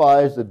 don't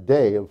despise the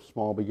day of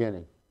small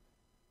beginning.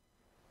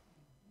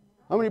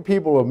 How many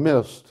people have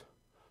missed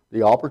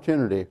the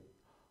opportunity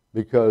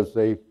because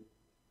they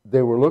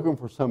were looking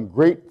for some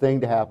great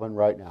thing to happen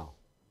right now?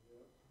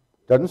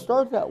 Doesn't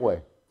start that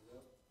way.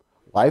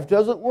 Life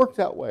doesn't work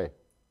that way.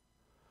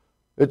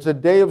 It's a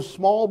day of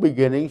small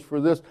beginnings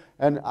for this.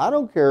 And I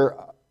don't care.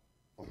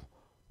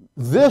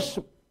 This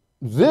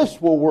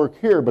will work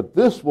here, but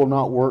this will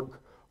not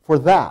work for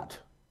that.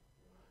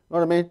 You know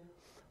what I mean?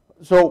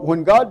 So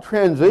when God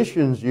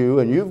transitions you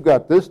and you've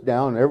got this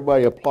down and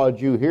everybody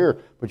applauds you here,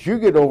 but you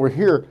get over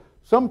here,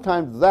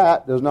 sometimes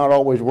that does not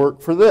always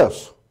work for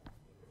this.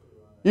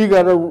 You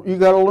got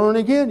to learn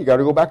again. You got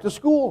to go back to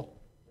school.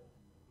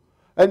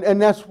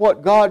 And that's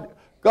what God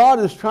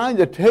is trying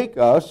to take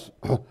us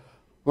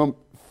from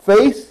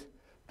faith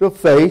to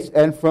faith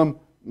and from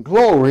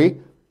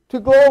glory to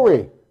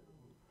glory.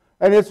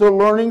 And it's a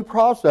learning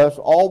process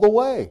all the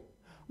way.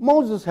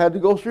 Moses had to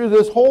go through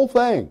this whole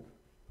thing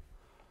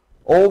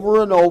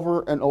over and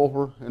over and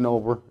over and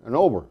over and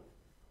over.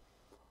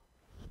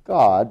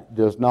 God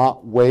does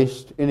not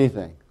waste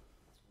anything.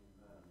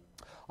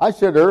 I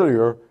said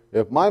earlier,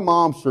 if my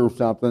mom served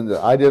something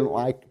that I didn't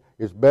like,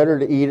 it's better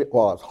to eat it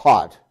while it's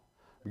hot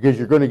because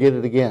you're going to get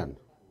it again.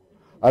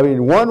 I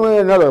mean, one way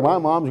or another, my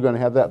mom's going to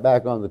have that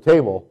back on the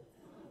table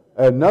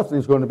and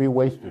nothing's going to be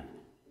wasted.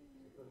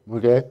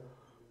 Okay?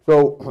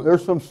 So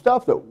there's some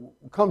stuff that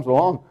comes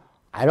along.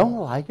 I don't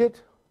like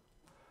it,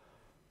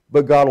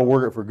 but God will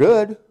work it for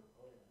good.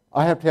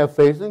 I have to have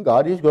faith in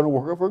God. He's going to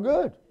work it for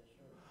good.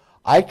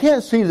 I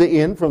can't see the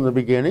end from the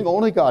beginning.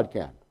 Only God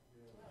can.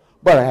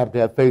 But I have to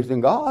have faith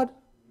in God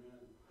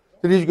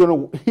that He's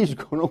going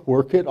to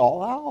work it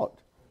all out.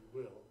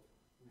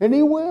 And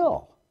He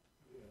will.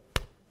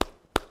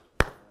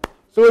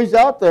 So he's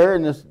out there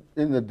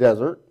in the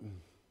desert.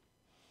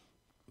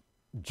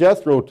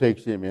 Jethro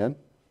takes him in.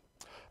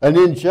 And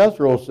then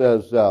Jethro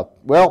says,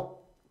 well,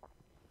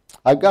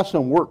 I've got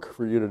some work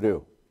for you to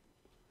do.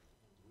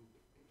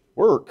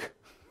 Work?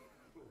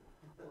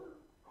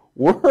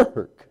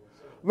 Work.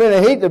 I mean,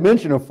 I hate to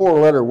mention a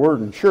 4-letter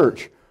word in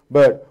church,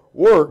 but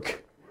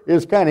work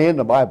is kind of in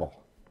the Bible.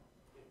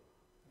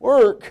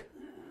 Work.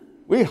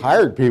 We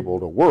hired people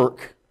to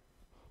work.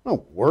 I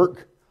don't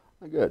work.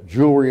 I got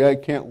jewelry I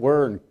can't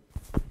wear and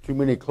too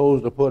many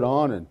clothes to put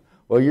on. And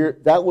well,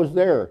 that was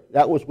there.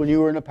 That was when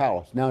you were in the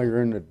palace. Now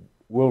you're in the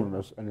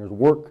wilderness and there's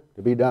work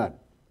to be done.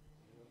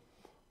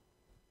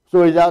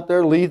 So he's out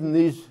there leading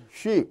these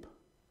sheep.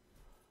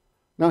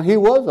 Now he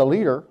was a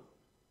leader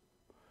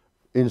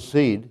in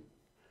seed.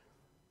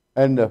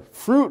 And the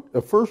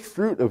first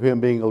fruit of him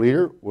being a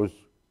leader was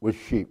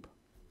sheep.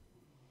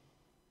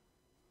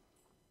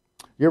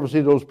 You ever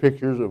see those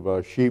pictures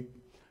of sheep,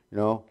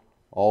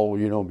 all,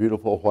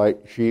 beautiful white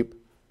sheep?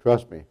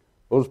 Trust me,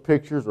 those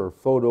pictures are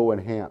photo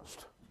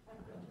enhanced.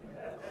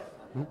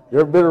 You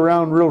ever been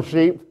around real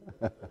sheep?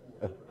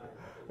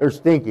 They're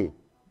stinky.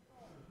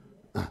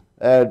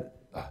 And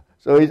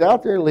so he's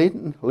out there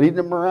leading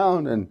them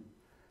around,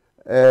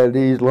 and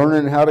he's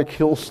learning how to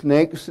kill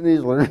snakes, and he's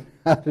learning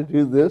how to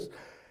do this.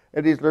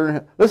 And he's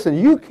learning. Listen,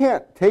 you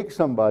can't take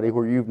somebody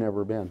where you've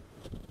never been.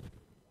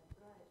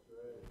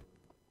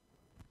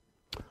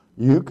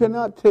 You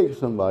cannot take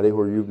somebody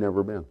where you've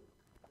never been.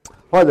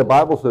 Why the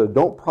Bible says,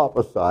 don't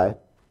prophesy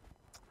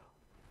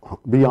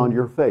beyond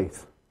your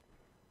faith.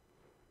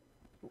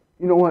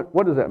 You know what?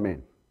 What does that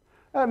mean?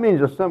 That means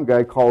if some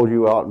guy calls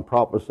you out and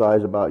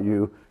prophesies about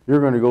you, you're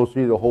going to go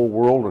see the whole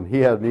world and he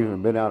hasn't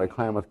even been out of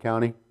Klamath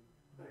County.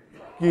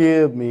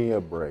 Give me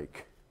a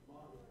break.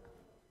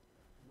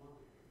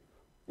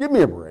 Give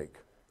me a break.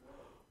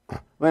 I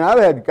mean, I've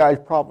had guys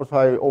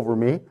prophesy over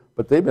me,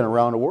 but they've been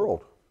around the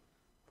world.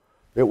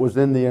 It was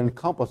in the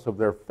encompass of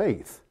their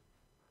faith.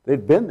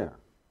 They'd been there.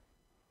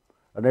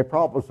 And they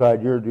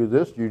prophesied, you do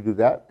this, you do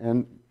that,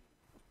 and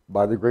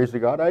by the grace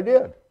of God, I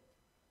did.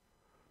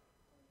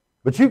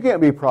 But you can't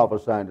be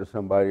prophesying to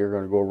somebody you're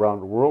going to go around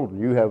the world and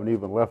you haven't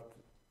even left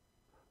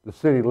the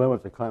city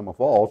limits of Klamath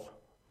Falls.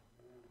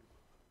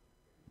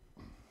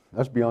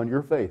 That's beyond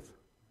your faith.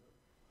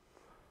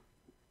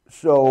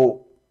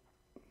 So,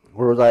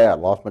 where was I at?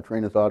 Lost my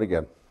train of thought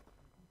again.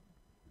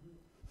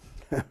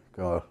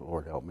 God,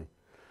 Lord help me.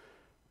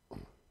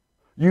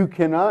 You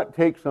cannot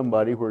take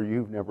somebody where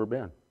you've never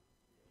been.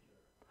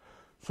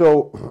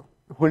 So,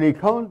 when he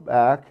comes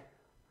back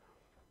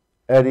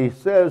and he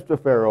says to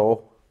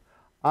Pharaoh,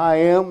 I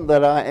am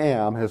that I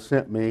am has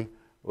sent me,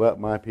 let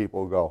my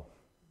people go.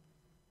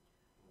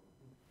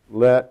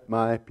 Let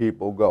my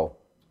people go.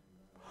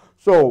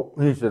 So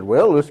he said,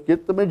 well, let's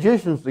get the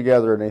magicians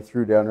together. And they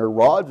threw down their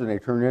rods and they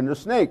turned into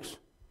snakes.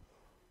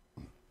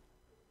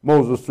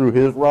 Moses threw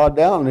his rod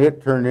down and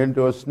it turned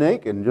into a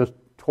snake and just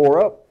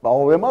tore up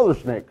all them other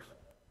snakes.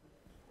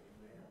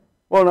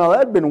 Well, now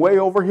that'd been way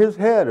over his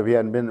head if he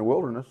hadn't been in the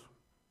wilderness.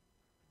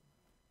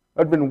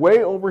 That'd been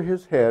way over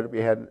his head if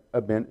he hadn't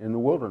been in the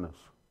wilderness.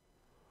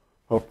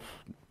 Oh,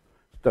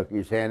 stuck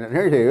his hand in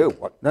there. He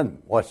said,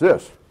 what's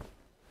this?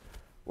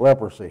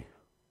 Leprosy.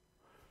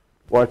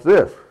 What's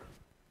this?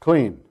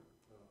 Clean.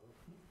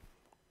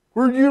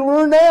 Where'd you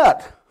learn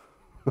that?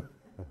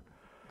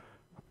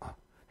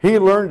 He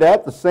learned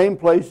that the same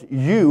place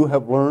you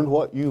have learned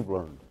what you've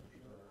learned.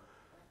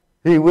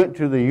 He went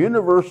to the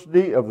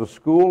University of the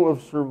School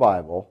of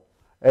Survival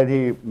and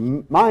he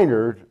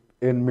minored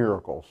in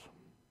miracles.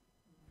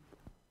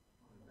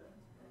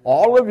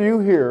 All of you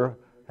here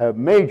have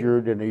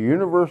majored in the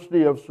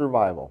University of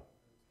Survival.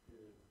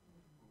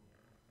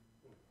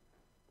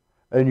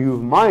 And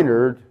you've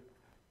minored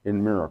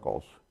in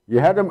miracles. You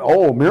had them,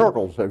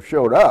 miracles have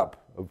showed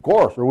up, of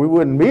course, or we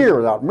wouldn't be here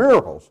without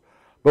miracles.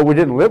 But we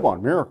didn't live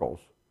on miracles.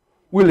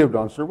 We lived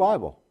on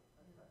survival.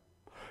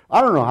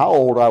 I don't know how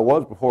old I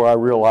was before I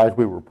realized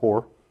we were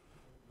poor.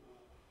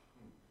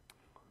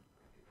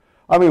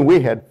 I mean,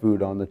 we had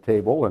food on the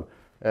table,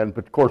 and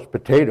of course,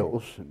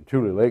 potatoes. And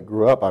Tule Lake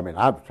grew up. I mean,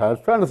 I was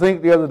trying to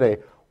think the other day,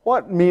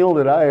 what meal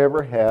did I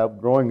ever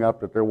have growing up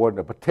that there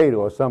wasn't a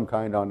potato of some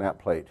kind on that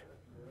plate?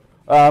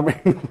 I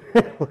mean,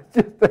 it was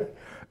just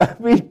I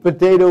eat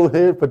potato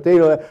here,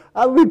 potato there.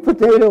 I eat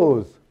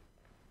potatoes.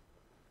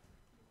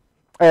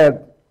 And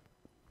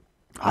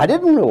I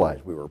didn't realize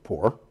we were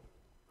poor.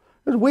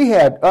 Because we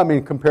had,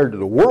 compared to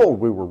the world,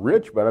 we were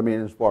rich, but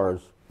as far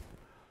as,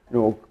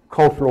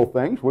 cultural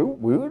things,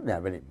 we didn't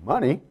have any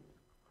money.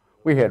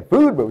 We had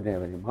food, but we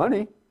didn't have any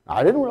money.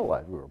 I didn't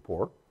realize we were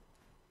poor.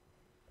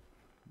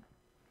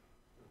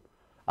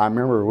 I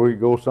remember we'd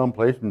go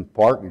someplace and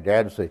park, and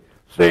Dad would say,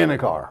 stay in the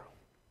car.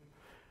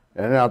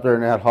 And out there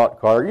in that hot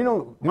car,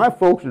 my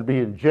folks would be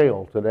in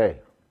jail today.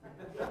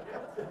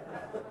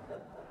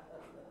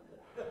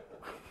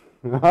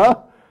 Huh?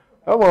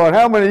 Come on,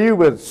 how many of you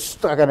been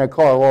stuck in a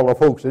car while the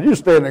folks said, you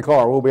stay in the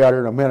car, we'll be out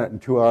here in a minute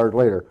and 2 hours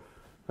later.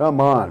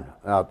 Come on,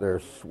 out there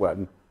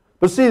sweating.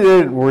 But see, they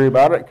didn't worry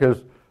about it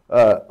because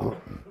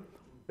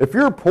if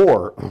you're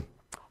poor,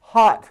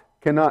 hot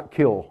cannot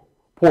kill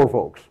poor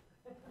folks.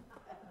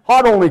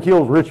 Hot only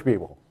kills rich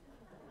people.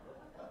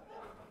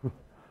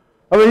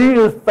 You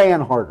just fan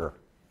harder.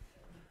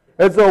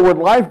 And so when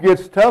life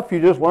gets tough,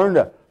 you just learn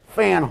to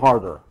fan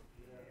harder.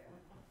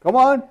 Come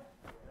on.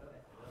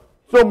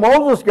 So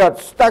Moses got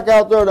stuck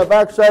out there on the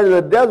backside of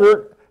the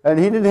desert, and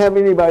he didn't have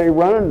anybody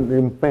running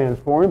them fans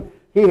for him.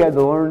 He had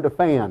to learn to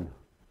fan.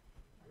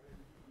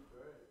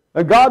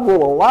 And God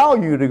will allow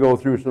you to go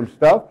through some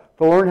stuff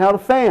to learn how to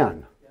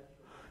fan.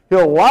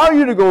 He'll allow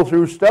you to go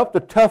through stuff to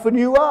toughen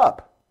you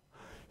up.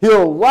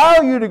 He'll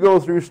allow you to go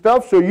through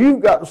stuff so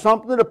you've got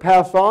something to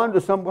pass on to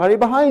somebody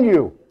behind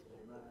you.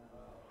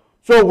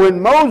 So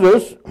when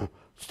Moses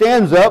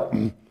stands up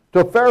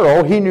to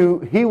Pharaoh, he knew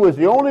he was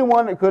the only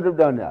one that could have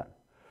done that.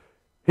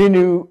 He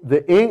knew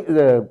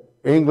the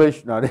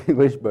English, not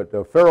English, but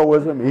the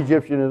Pharaohism,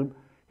 Egyptianism.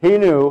 He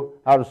knew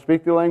how to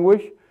speak the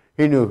language.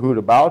 He knew who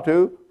to bow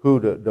to, who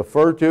to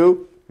defer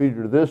to, who to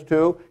do this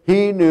to.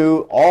 He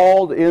knew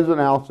all the ins and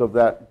outs of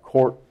that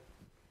court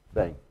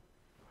thing.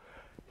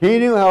 He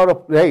knew how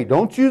to, hey,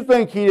 don't you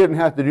think he didn't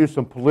have to do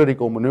some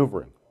political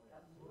maneuvering?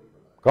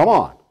 Come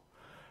on.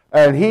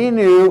 And he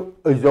knew,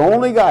 he's the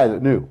only guy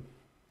that knew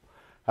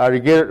how to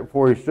get it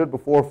before he stood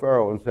before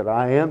Pharaoh and said,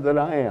 I am that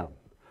I am.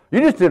 You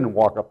just didn't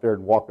walk up there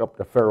and walk up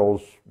to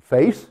Pharaoh's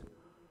face.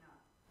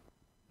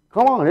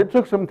 Come on, it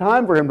took some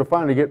time for him to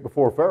finally get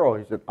before Pharaoh.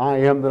 He said, I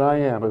am that I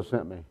am has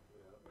sent me.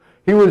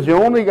 He was the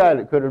only guy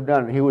that could have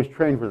done it. He was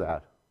trained for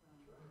that.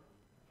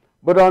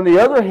 But on the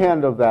other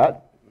hand of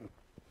that,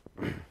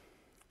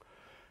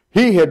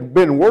 he had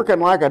been working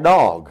like a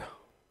dog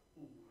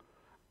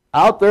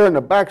out there in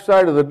the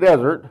backside of the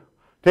desert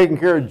taking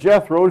care of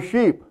Jethro's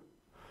sheep.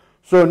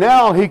 So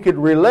now he could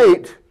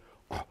relate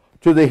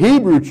to the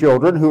Hebrew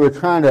children who were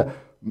trying to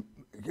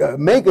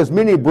make as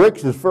many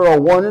bricks as Pharaoh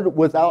wanted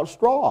without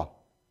straw.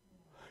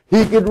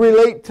 He could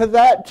relate to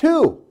that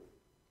too.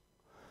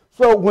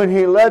 So when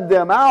he led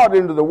them out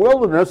into the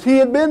wilderness, he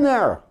had been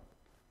there.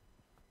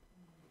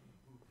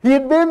 He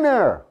had been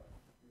there.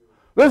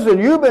 Listen,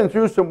 you've been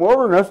through some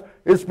wilderness.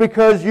 It's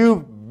because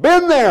you've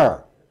been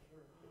there.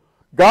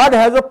 God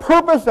has a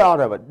purpose out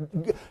of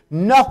it.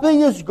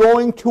 Nothing is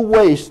going to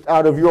waste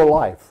out of your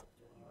life.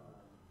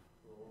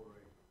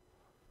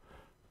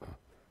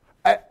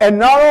 And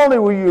not only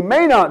will you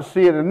may not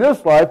see it in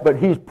this life, but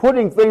he's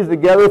putting things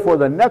together for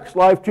the next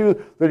life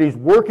too, that he's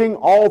working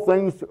all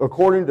things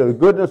according to the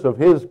goodness of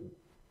his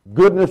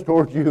goodness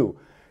towards you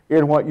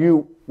in what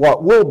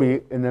will be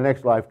in the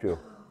next life too.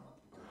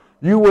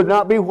 You would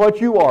not be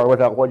what you are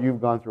without what you've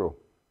gone through.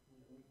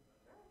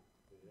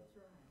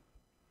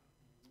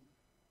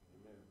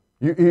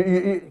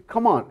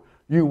 Come on.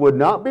 You would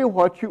not be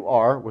what you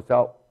are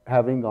without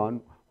having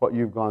gone what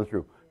you've gone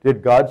through.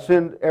 Did God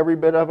send every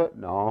bit of it?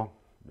 No.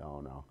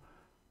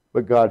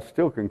 But God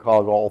still can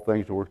cause all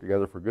things to work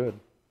together for good.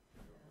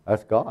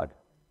 That's God.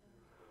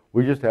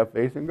 We just have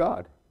faith in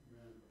God.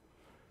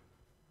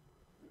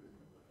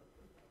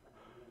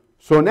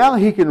 So now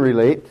he can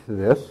relate to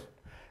this,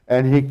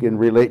 and he can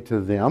relate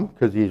to them,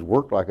 because he's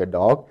worked like a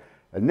dog.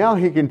 And now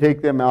he can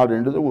take them out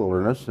into the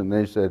wilderness, and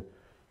he said,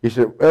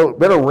 well,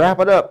 better wrap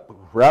it up.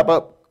 Wrap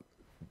up.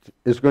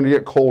 It's going to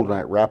get cold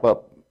tonight. Wrap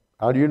up.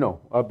 How do you know?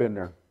 I've been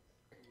there.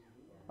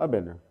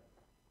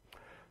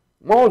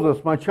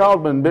 Moses, my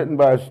child, been bitten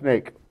by a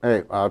snake.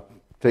 Hey, I'll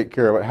take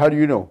care of it. How do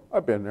you know?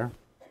 I've been there.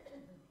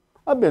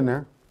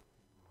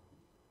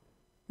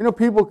 You know,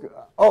 people,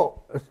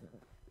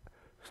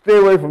 stay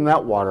away from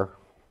that water.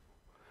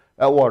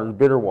 That water is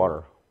bitter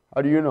water.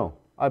 How do you know?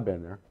 I've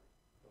been there.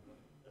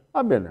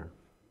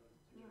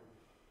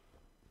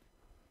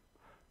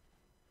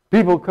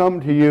 People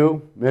come to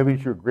you, maybe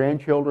it's your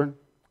grandchildren,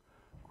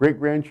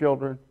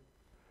 great-grandchildren,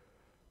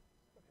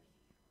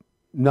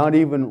 not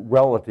even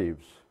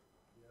relatives,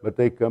 but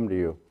they come to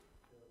you.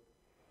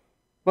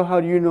 Well,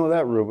 how do you know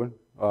that, Reuben?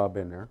 Oh, I've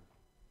been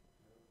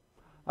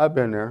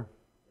there.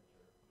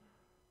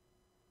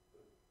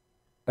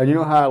 And you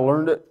know how I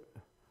learned it?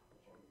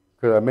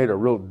 Because I made a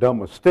real dumb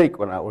mistake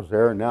when I was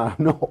there, and now I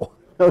know.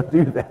 Don't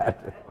do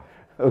that.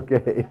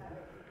 Okay.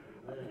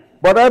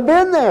 But I've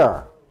been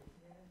there.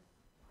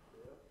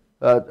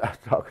 I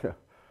talked to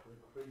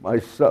my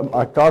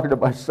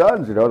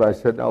sons, you know, and I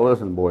said, now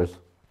listen, boys.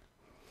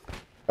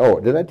 Oh,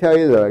 did I tell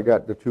you that I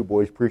got the two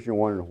boys preaching,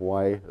 one in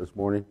Hawaii this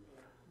morning?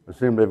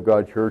 Assembly of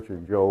God Church,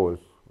 and Joe is,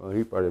 well,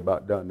 he's probably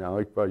about done now.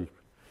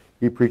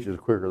 He preaches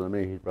quicker than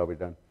me. He's probably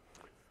done.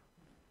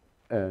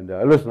 And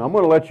listen, I'm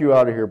going to let you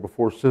out of here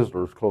before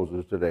Sizzlers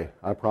closes today.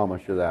 I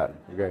promise you that.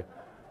 Okay,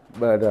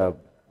 but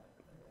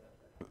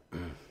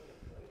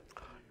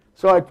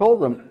so I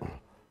told them,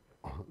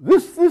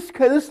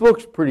 this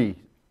looks pretty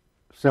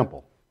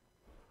simple,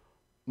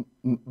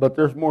 but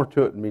there's more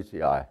to it than meets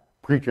the eye.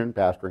 Preaching,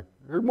 pastoring,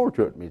 there's more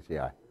to it than meets the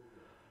eye.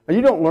 And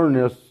you don't learn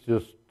this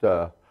just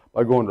by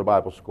going to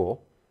Bible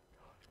school.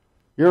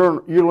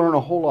 You learn a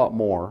whole lot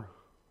more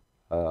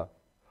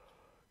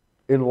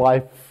in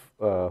life.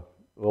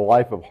 The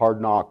life of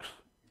hard knocks,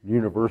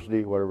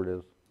 university, whatever it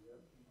is.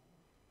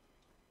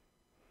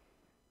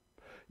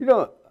 You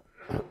know,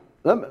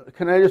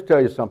 can I just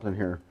tell you something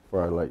here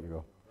before I let you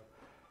go?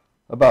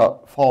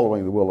 About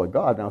following the will of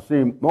God. Now,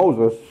 see,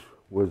 Moses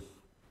was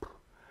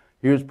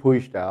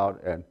pushed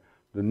out, and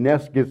the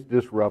nest gets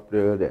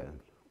disrupted, and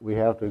we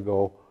have to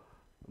go.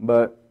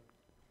 But,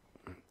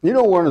 you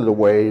know, one of the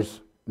ways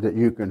that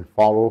you can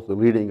follow the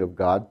leading of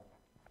God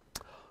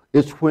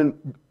is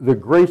when the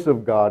grace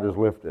of God is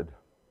lifted.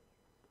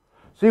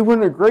 See,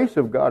 when the grace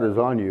of God is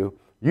on you,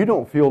 you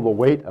don't feel the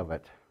weight of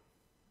it.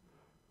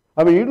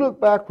 I mean, you look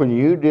back when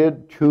you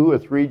did 2 or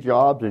 3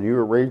 jobs and you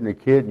were raising a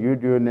kid and you were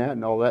doing that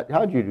and all that.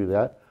 How'd you do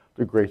that?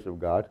 The grace of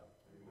God.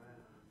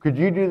 Could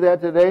you do that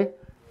today?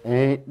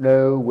 Ain't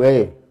no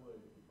way.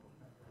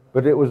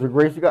 But it was the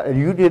grace of God. And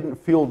you didn't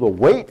feel the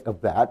weight of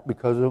that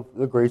because of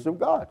the grace of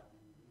God.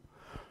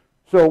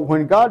 So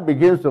when God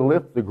begins to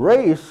lift the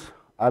grace,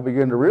 I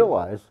begin to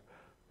realize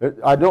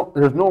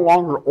there's no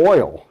longer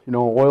oil. You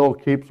know, oil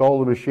keeps all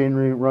the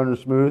machinery running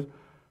smooth.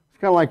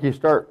 It's kind of like you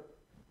start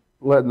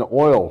letting the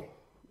oil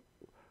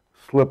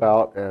slip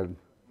out and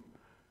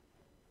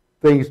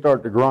things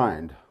start to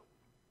grind.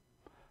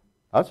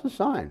 That's a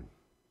sign.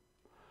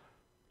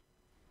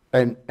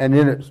 And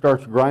then it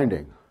starts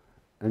grinding.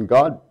 And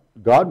God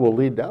will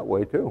lead that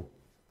way too.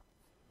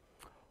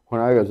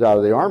 When I was out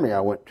of the Army, I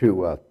went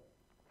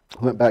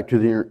back to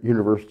the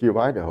University of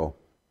Idaho.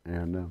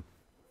 And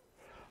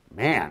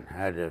man,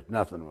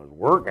 nothing was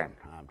working,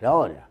 I'm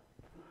telling you.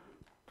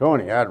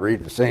 Tony, I'd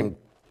read the same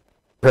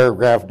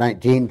paragraph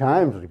 19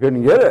 times and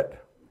couldn't get it.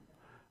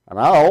 And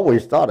I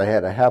always thought I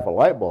had a half a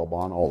light bulb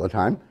on all the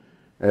time.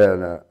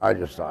 And I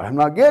just thought, I'm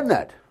not getting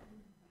it.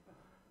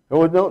 There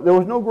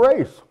was no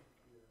grace.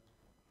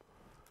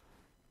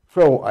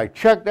 So I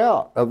checked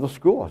out of the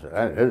school. I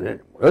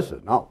said, this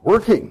is not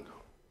working.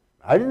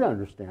 I didn't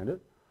understand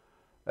it.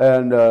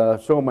 And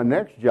so my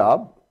next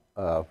job,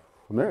 from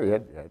there, you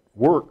had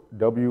work,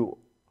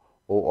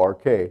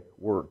 W-O-R-K,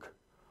 work.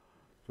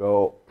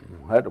 So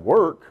I had to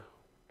work.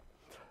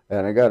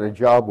 and I got a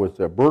job with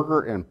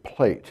Burger and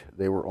Plate.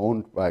 They were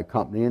owned by a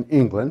company in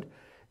England,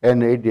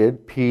 and they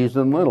did peas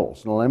and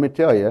lentils. Now let me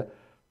tell you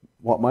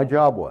what my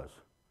job was.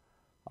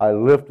 I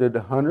lifted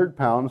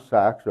 100-pound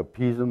sacks of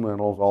peas and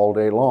lentils all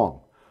day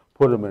long,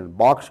 put them in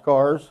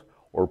boxcars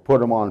or put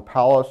them on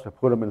pallets to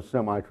put them in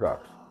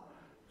semi-trucks.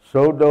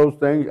 Sewed those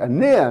things,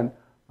 and then,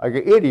 like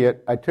an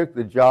idiot, I took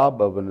the job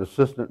of an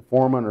assistant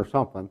foreman or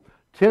something,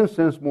 10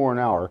 cents more an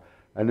hour,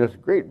 and this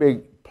great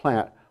big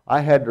plant, I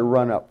had to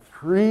run up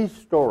 3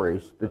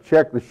 stories to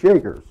check the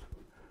shakers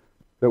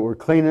that were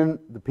cleaning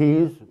the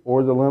peas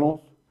or the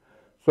lentils.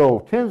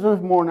 So 10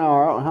 cents more an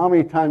hour, I don't know how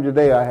many times a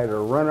day I had to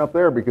run up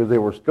there because they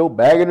were still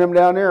bagging them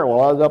down there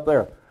while I was up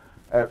there.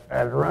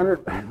 I'd run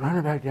it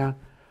back down,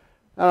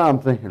 and I'm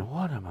thinking,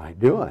 what am I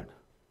doing?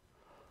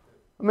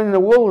 I'm in the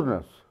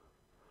wilderness.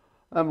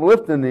 I'm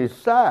lifting these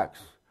sacks.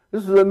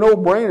 This is a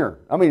no-brainer.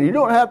 I mean, you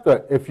don't have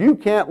to, if you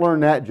can't learn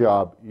that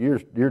job,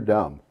 you're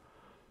dumb.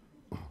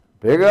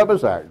 Pick up a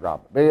sack,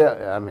 drop it.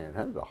 I mean,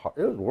 it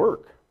was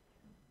work.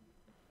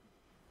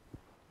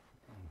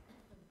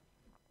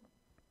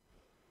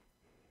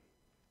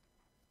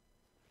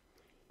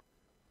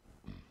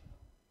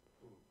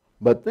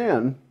 But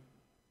then,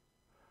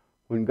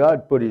 when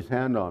God put his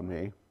hand on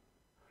me,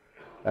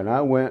 and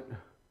I went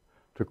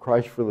to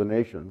Christ for the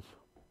Nations,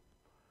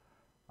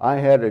 I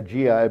had a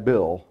GI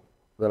Bill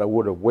that I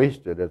would have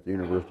wasted at the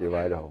University of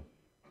Idaho.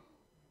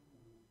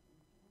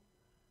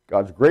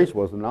 God's grace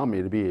wasn't on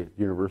me to be at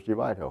the University of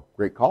Idaho.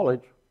 Great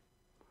college,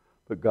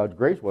 but God's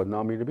grace wasn't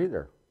on me to be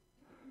there.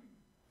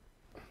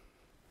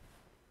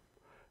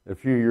 A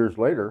few years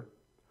later,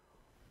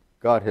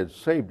 God had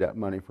saved that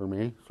money for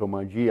me, so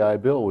my GI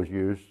Bill was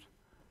used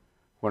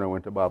when I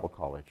went to Bible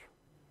college.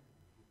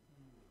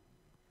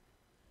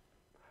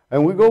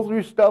 And we go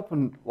through stuff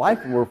in life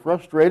and we're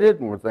frustrated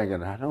and we're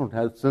thinking, I don't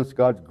have, since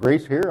God's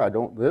grace here, I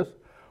don't this.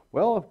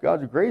 Well, if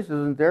God's grace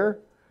isn't there,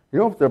 you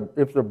know,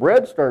 if the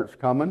bread starts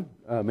coming,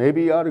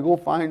 maybe you ought to go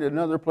find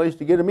another place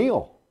to get a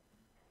meal.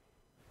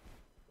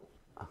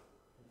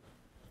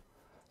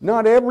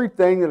 Not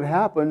everything that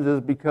happens is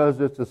because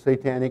it's a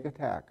satanic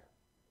attack.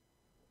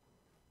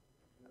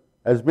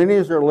 As many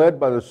as are led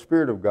by the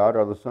Spirit of God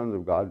are the sons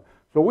of God.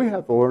 So we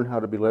have to learn how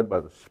to be led by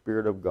the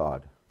Spirit of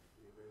God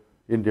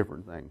in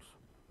different things.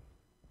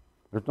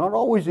 It's not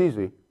always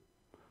easy.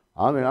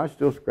 I mean, I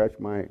still scratch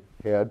my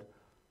head.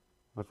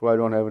 That's why I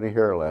don't have any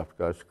hair left.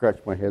 I scratch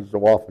my head so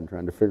often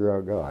trying to figure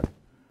out God.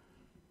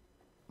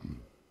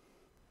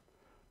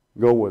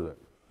 Go with it.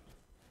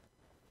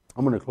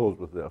 I'm going to close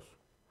with this.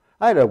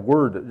 I had a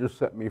word that just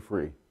set me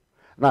free.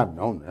 And I've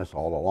known this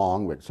all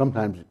along, but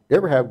sometimes, you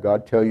ever have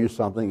God tell you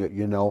something that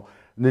you know,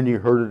 and then you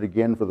heard it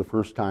again for the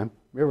first time?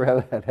 You ever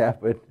have that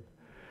happen?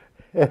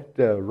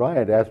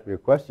 Ryan asked me a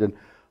question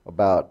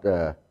about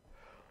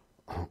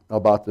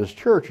this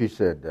church. He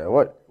said,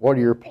 what are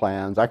your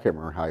plans? I can't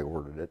remember how he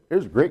worded it. It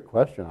was a great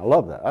question. I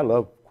love that. I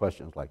love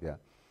questions like that.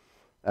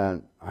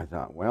 And I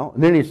thought, well,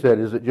 and then he said,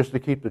 is it just to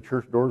keep the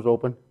church doors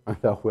open? I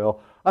thought,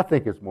 well, I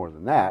think it's more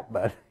than that,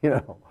 but, you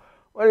know,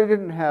 well, he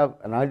didn't have,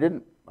 and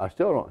I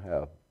still don't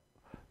have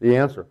the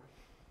answer.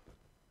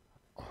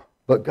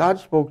 But God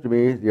spoke to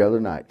me the other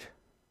night.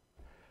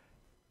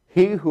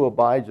 He who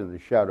abides in the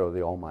shadow of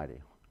the Almighty.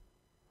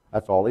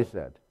 That's all he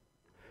said.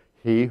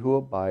 He who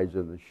abides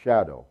in the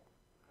shadow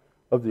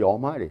of the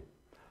Almighty.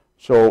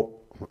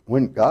 So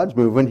when God's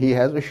moving, he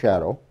has a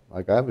shadow.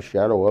 Like I have a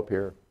shadow up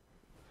here.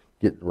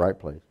 Get in the right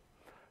place.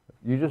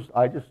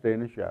 I just stay in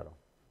the shadow.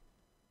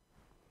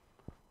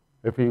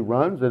 If he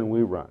runs, then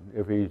we run.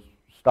 If he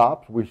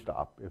stops, we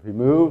stop. If he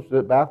moves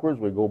backwards,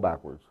 we go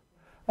backwards.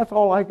 That's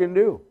all I can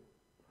do,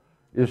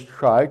 is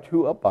try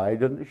to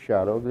abide in the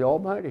shadow of the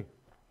Almighty.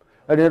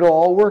 And it'll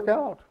all work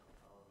out.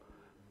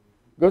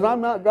 Because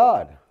I'm not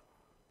God.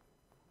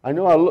 I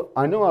know I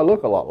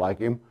look a lot like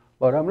him,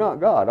 but I'm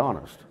not God,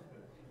 honest.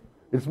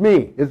 It's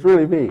me. It's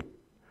really me.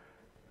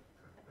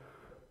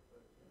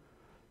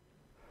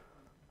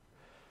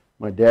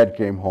 My dad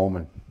came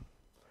home,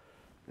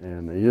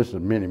 and this is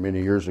many,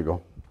 many years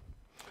ago.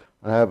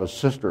 I have a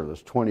sister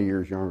that's 20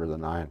 years younger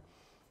than I am.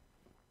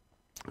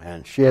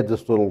 And she had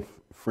this little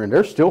friend.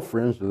 They're still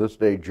friends to this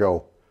day,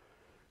 Joe.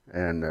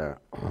 And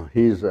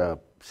he's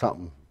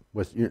something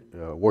with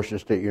Washington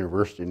State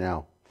University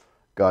now.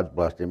 God's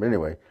blessed him. But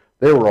anyway,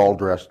 they were all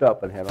dressed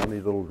up and had on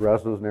these little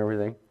dresses and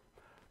everything.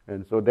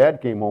 And so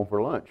Dad came home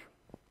for lunch.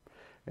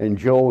 And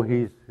Joe,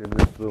 he's in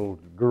this little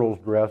girl's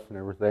dress and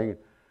everything.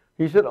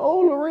 He said,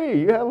 "Oh, Loree,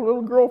 you have a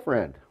little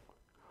girlfriend.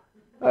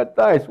 That's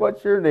nice.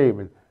 What's your name?"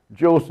 And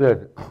Joe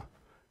said,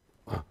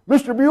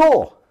 "Mr.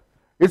 Buell.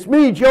 It's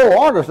me, Joe.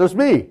 Honest, it's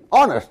me.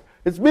 Honest,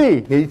 it's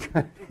me."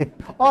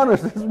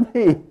 Honest, it's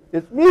me.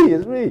 It's me.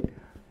 It's me.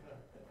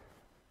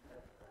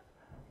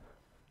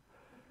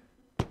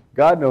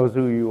 God knows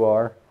who you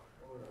are.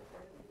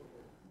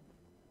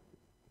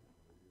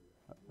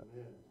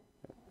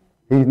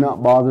 He's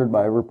not bothered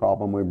by every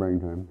problem we bring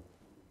to him.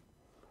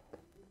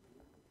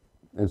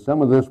 And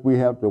some of this we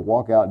have to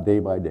walk out day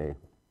by day.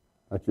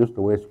 That's just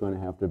the way it's going to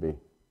have to be.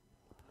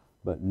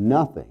 But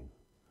nothing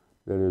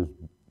that is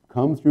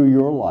come through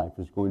your life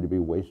is going to be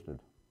wasted.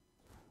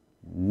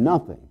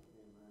 Nothing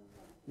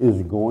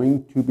is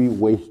going to be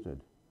wasted.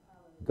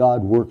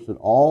 God works it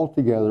all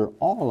together,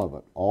 all of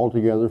it, all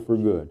together for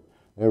good.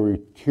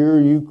 Every tear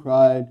you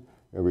cried,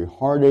 every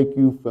heartache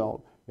you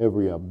felt,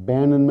 every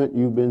abandonment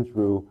you've been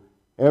through,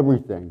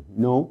 everything.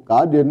 No,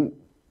 God didn't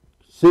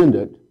send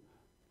it,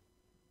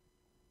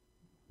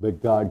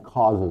 but God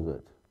causes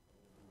it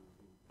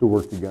to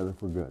work together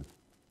for good.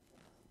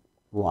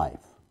 Life.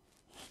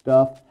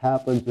 Stuff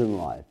happens in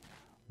life.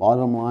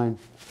 Bottom line,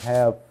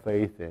 have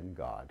faith in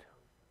God.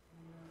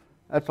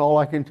 That's all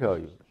I can tell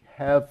you.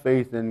 Have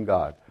faith in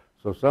God.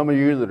 So some of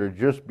you that are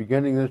just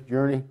beginning this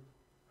journey,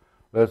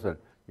 listen,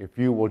 if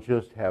you will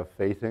just have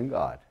faith in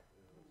God,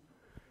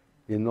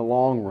 in the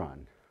long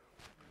run,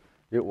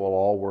 it will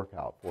all work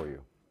out for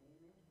you.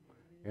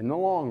 In the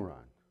long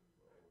run,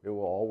 it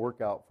will all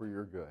work out for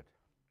your good.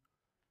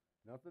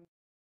 Nothing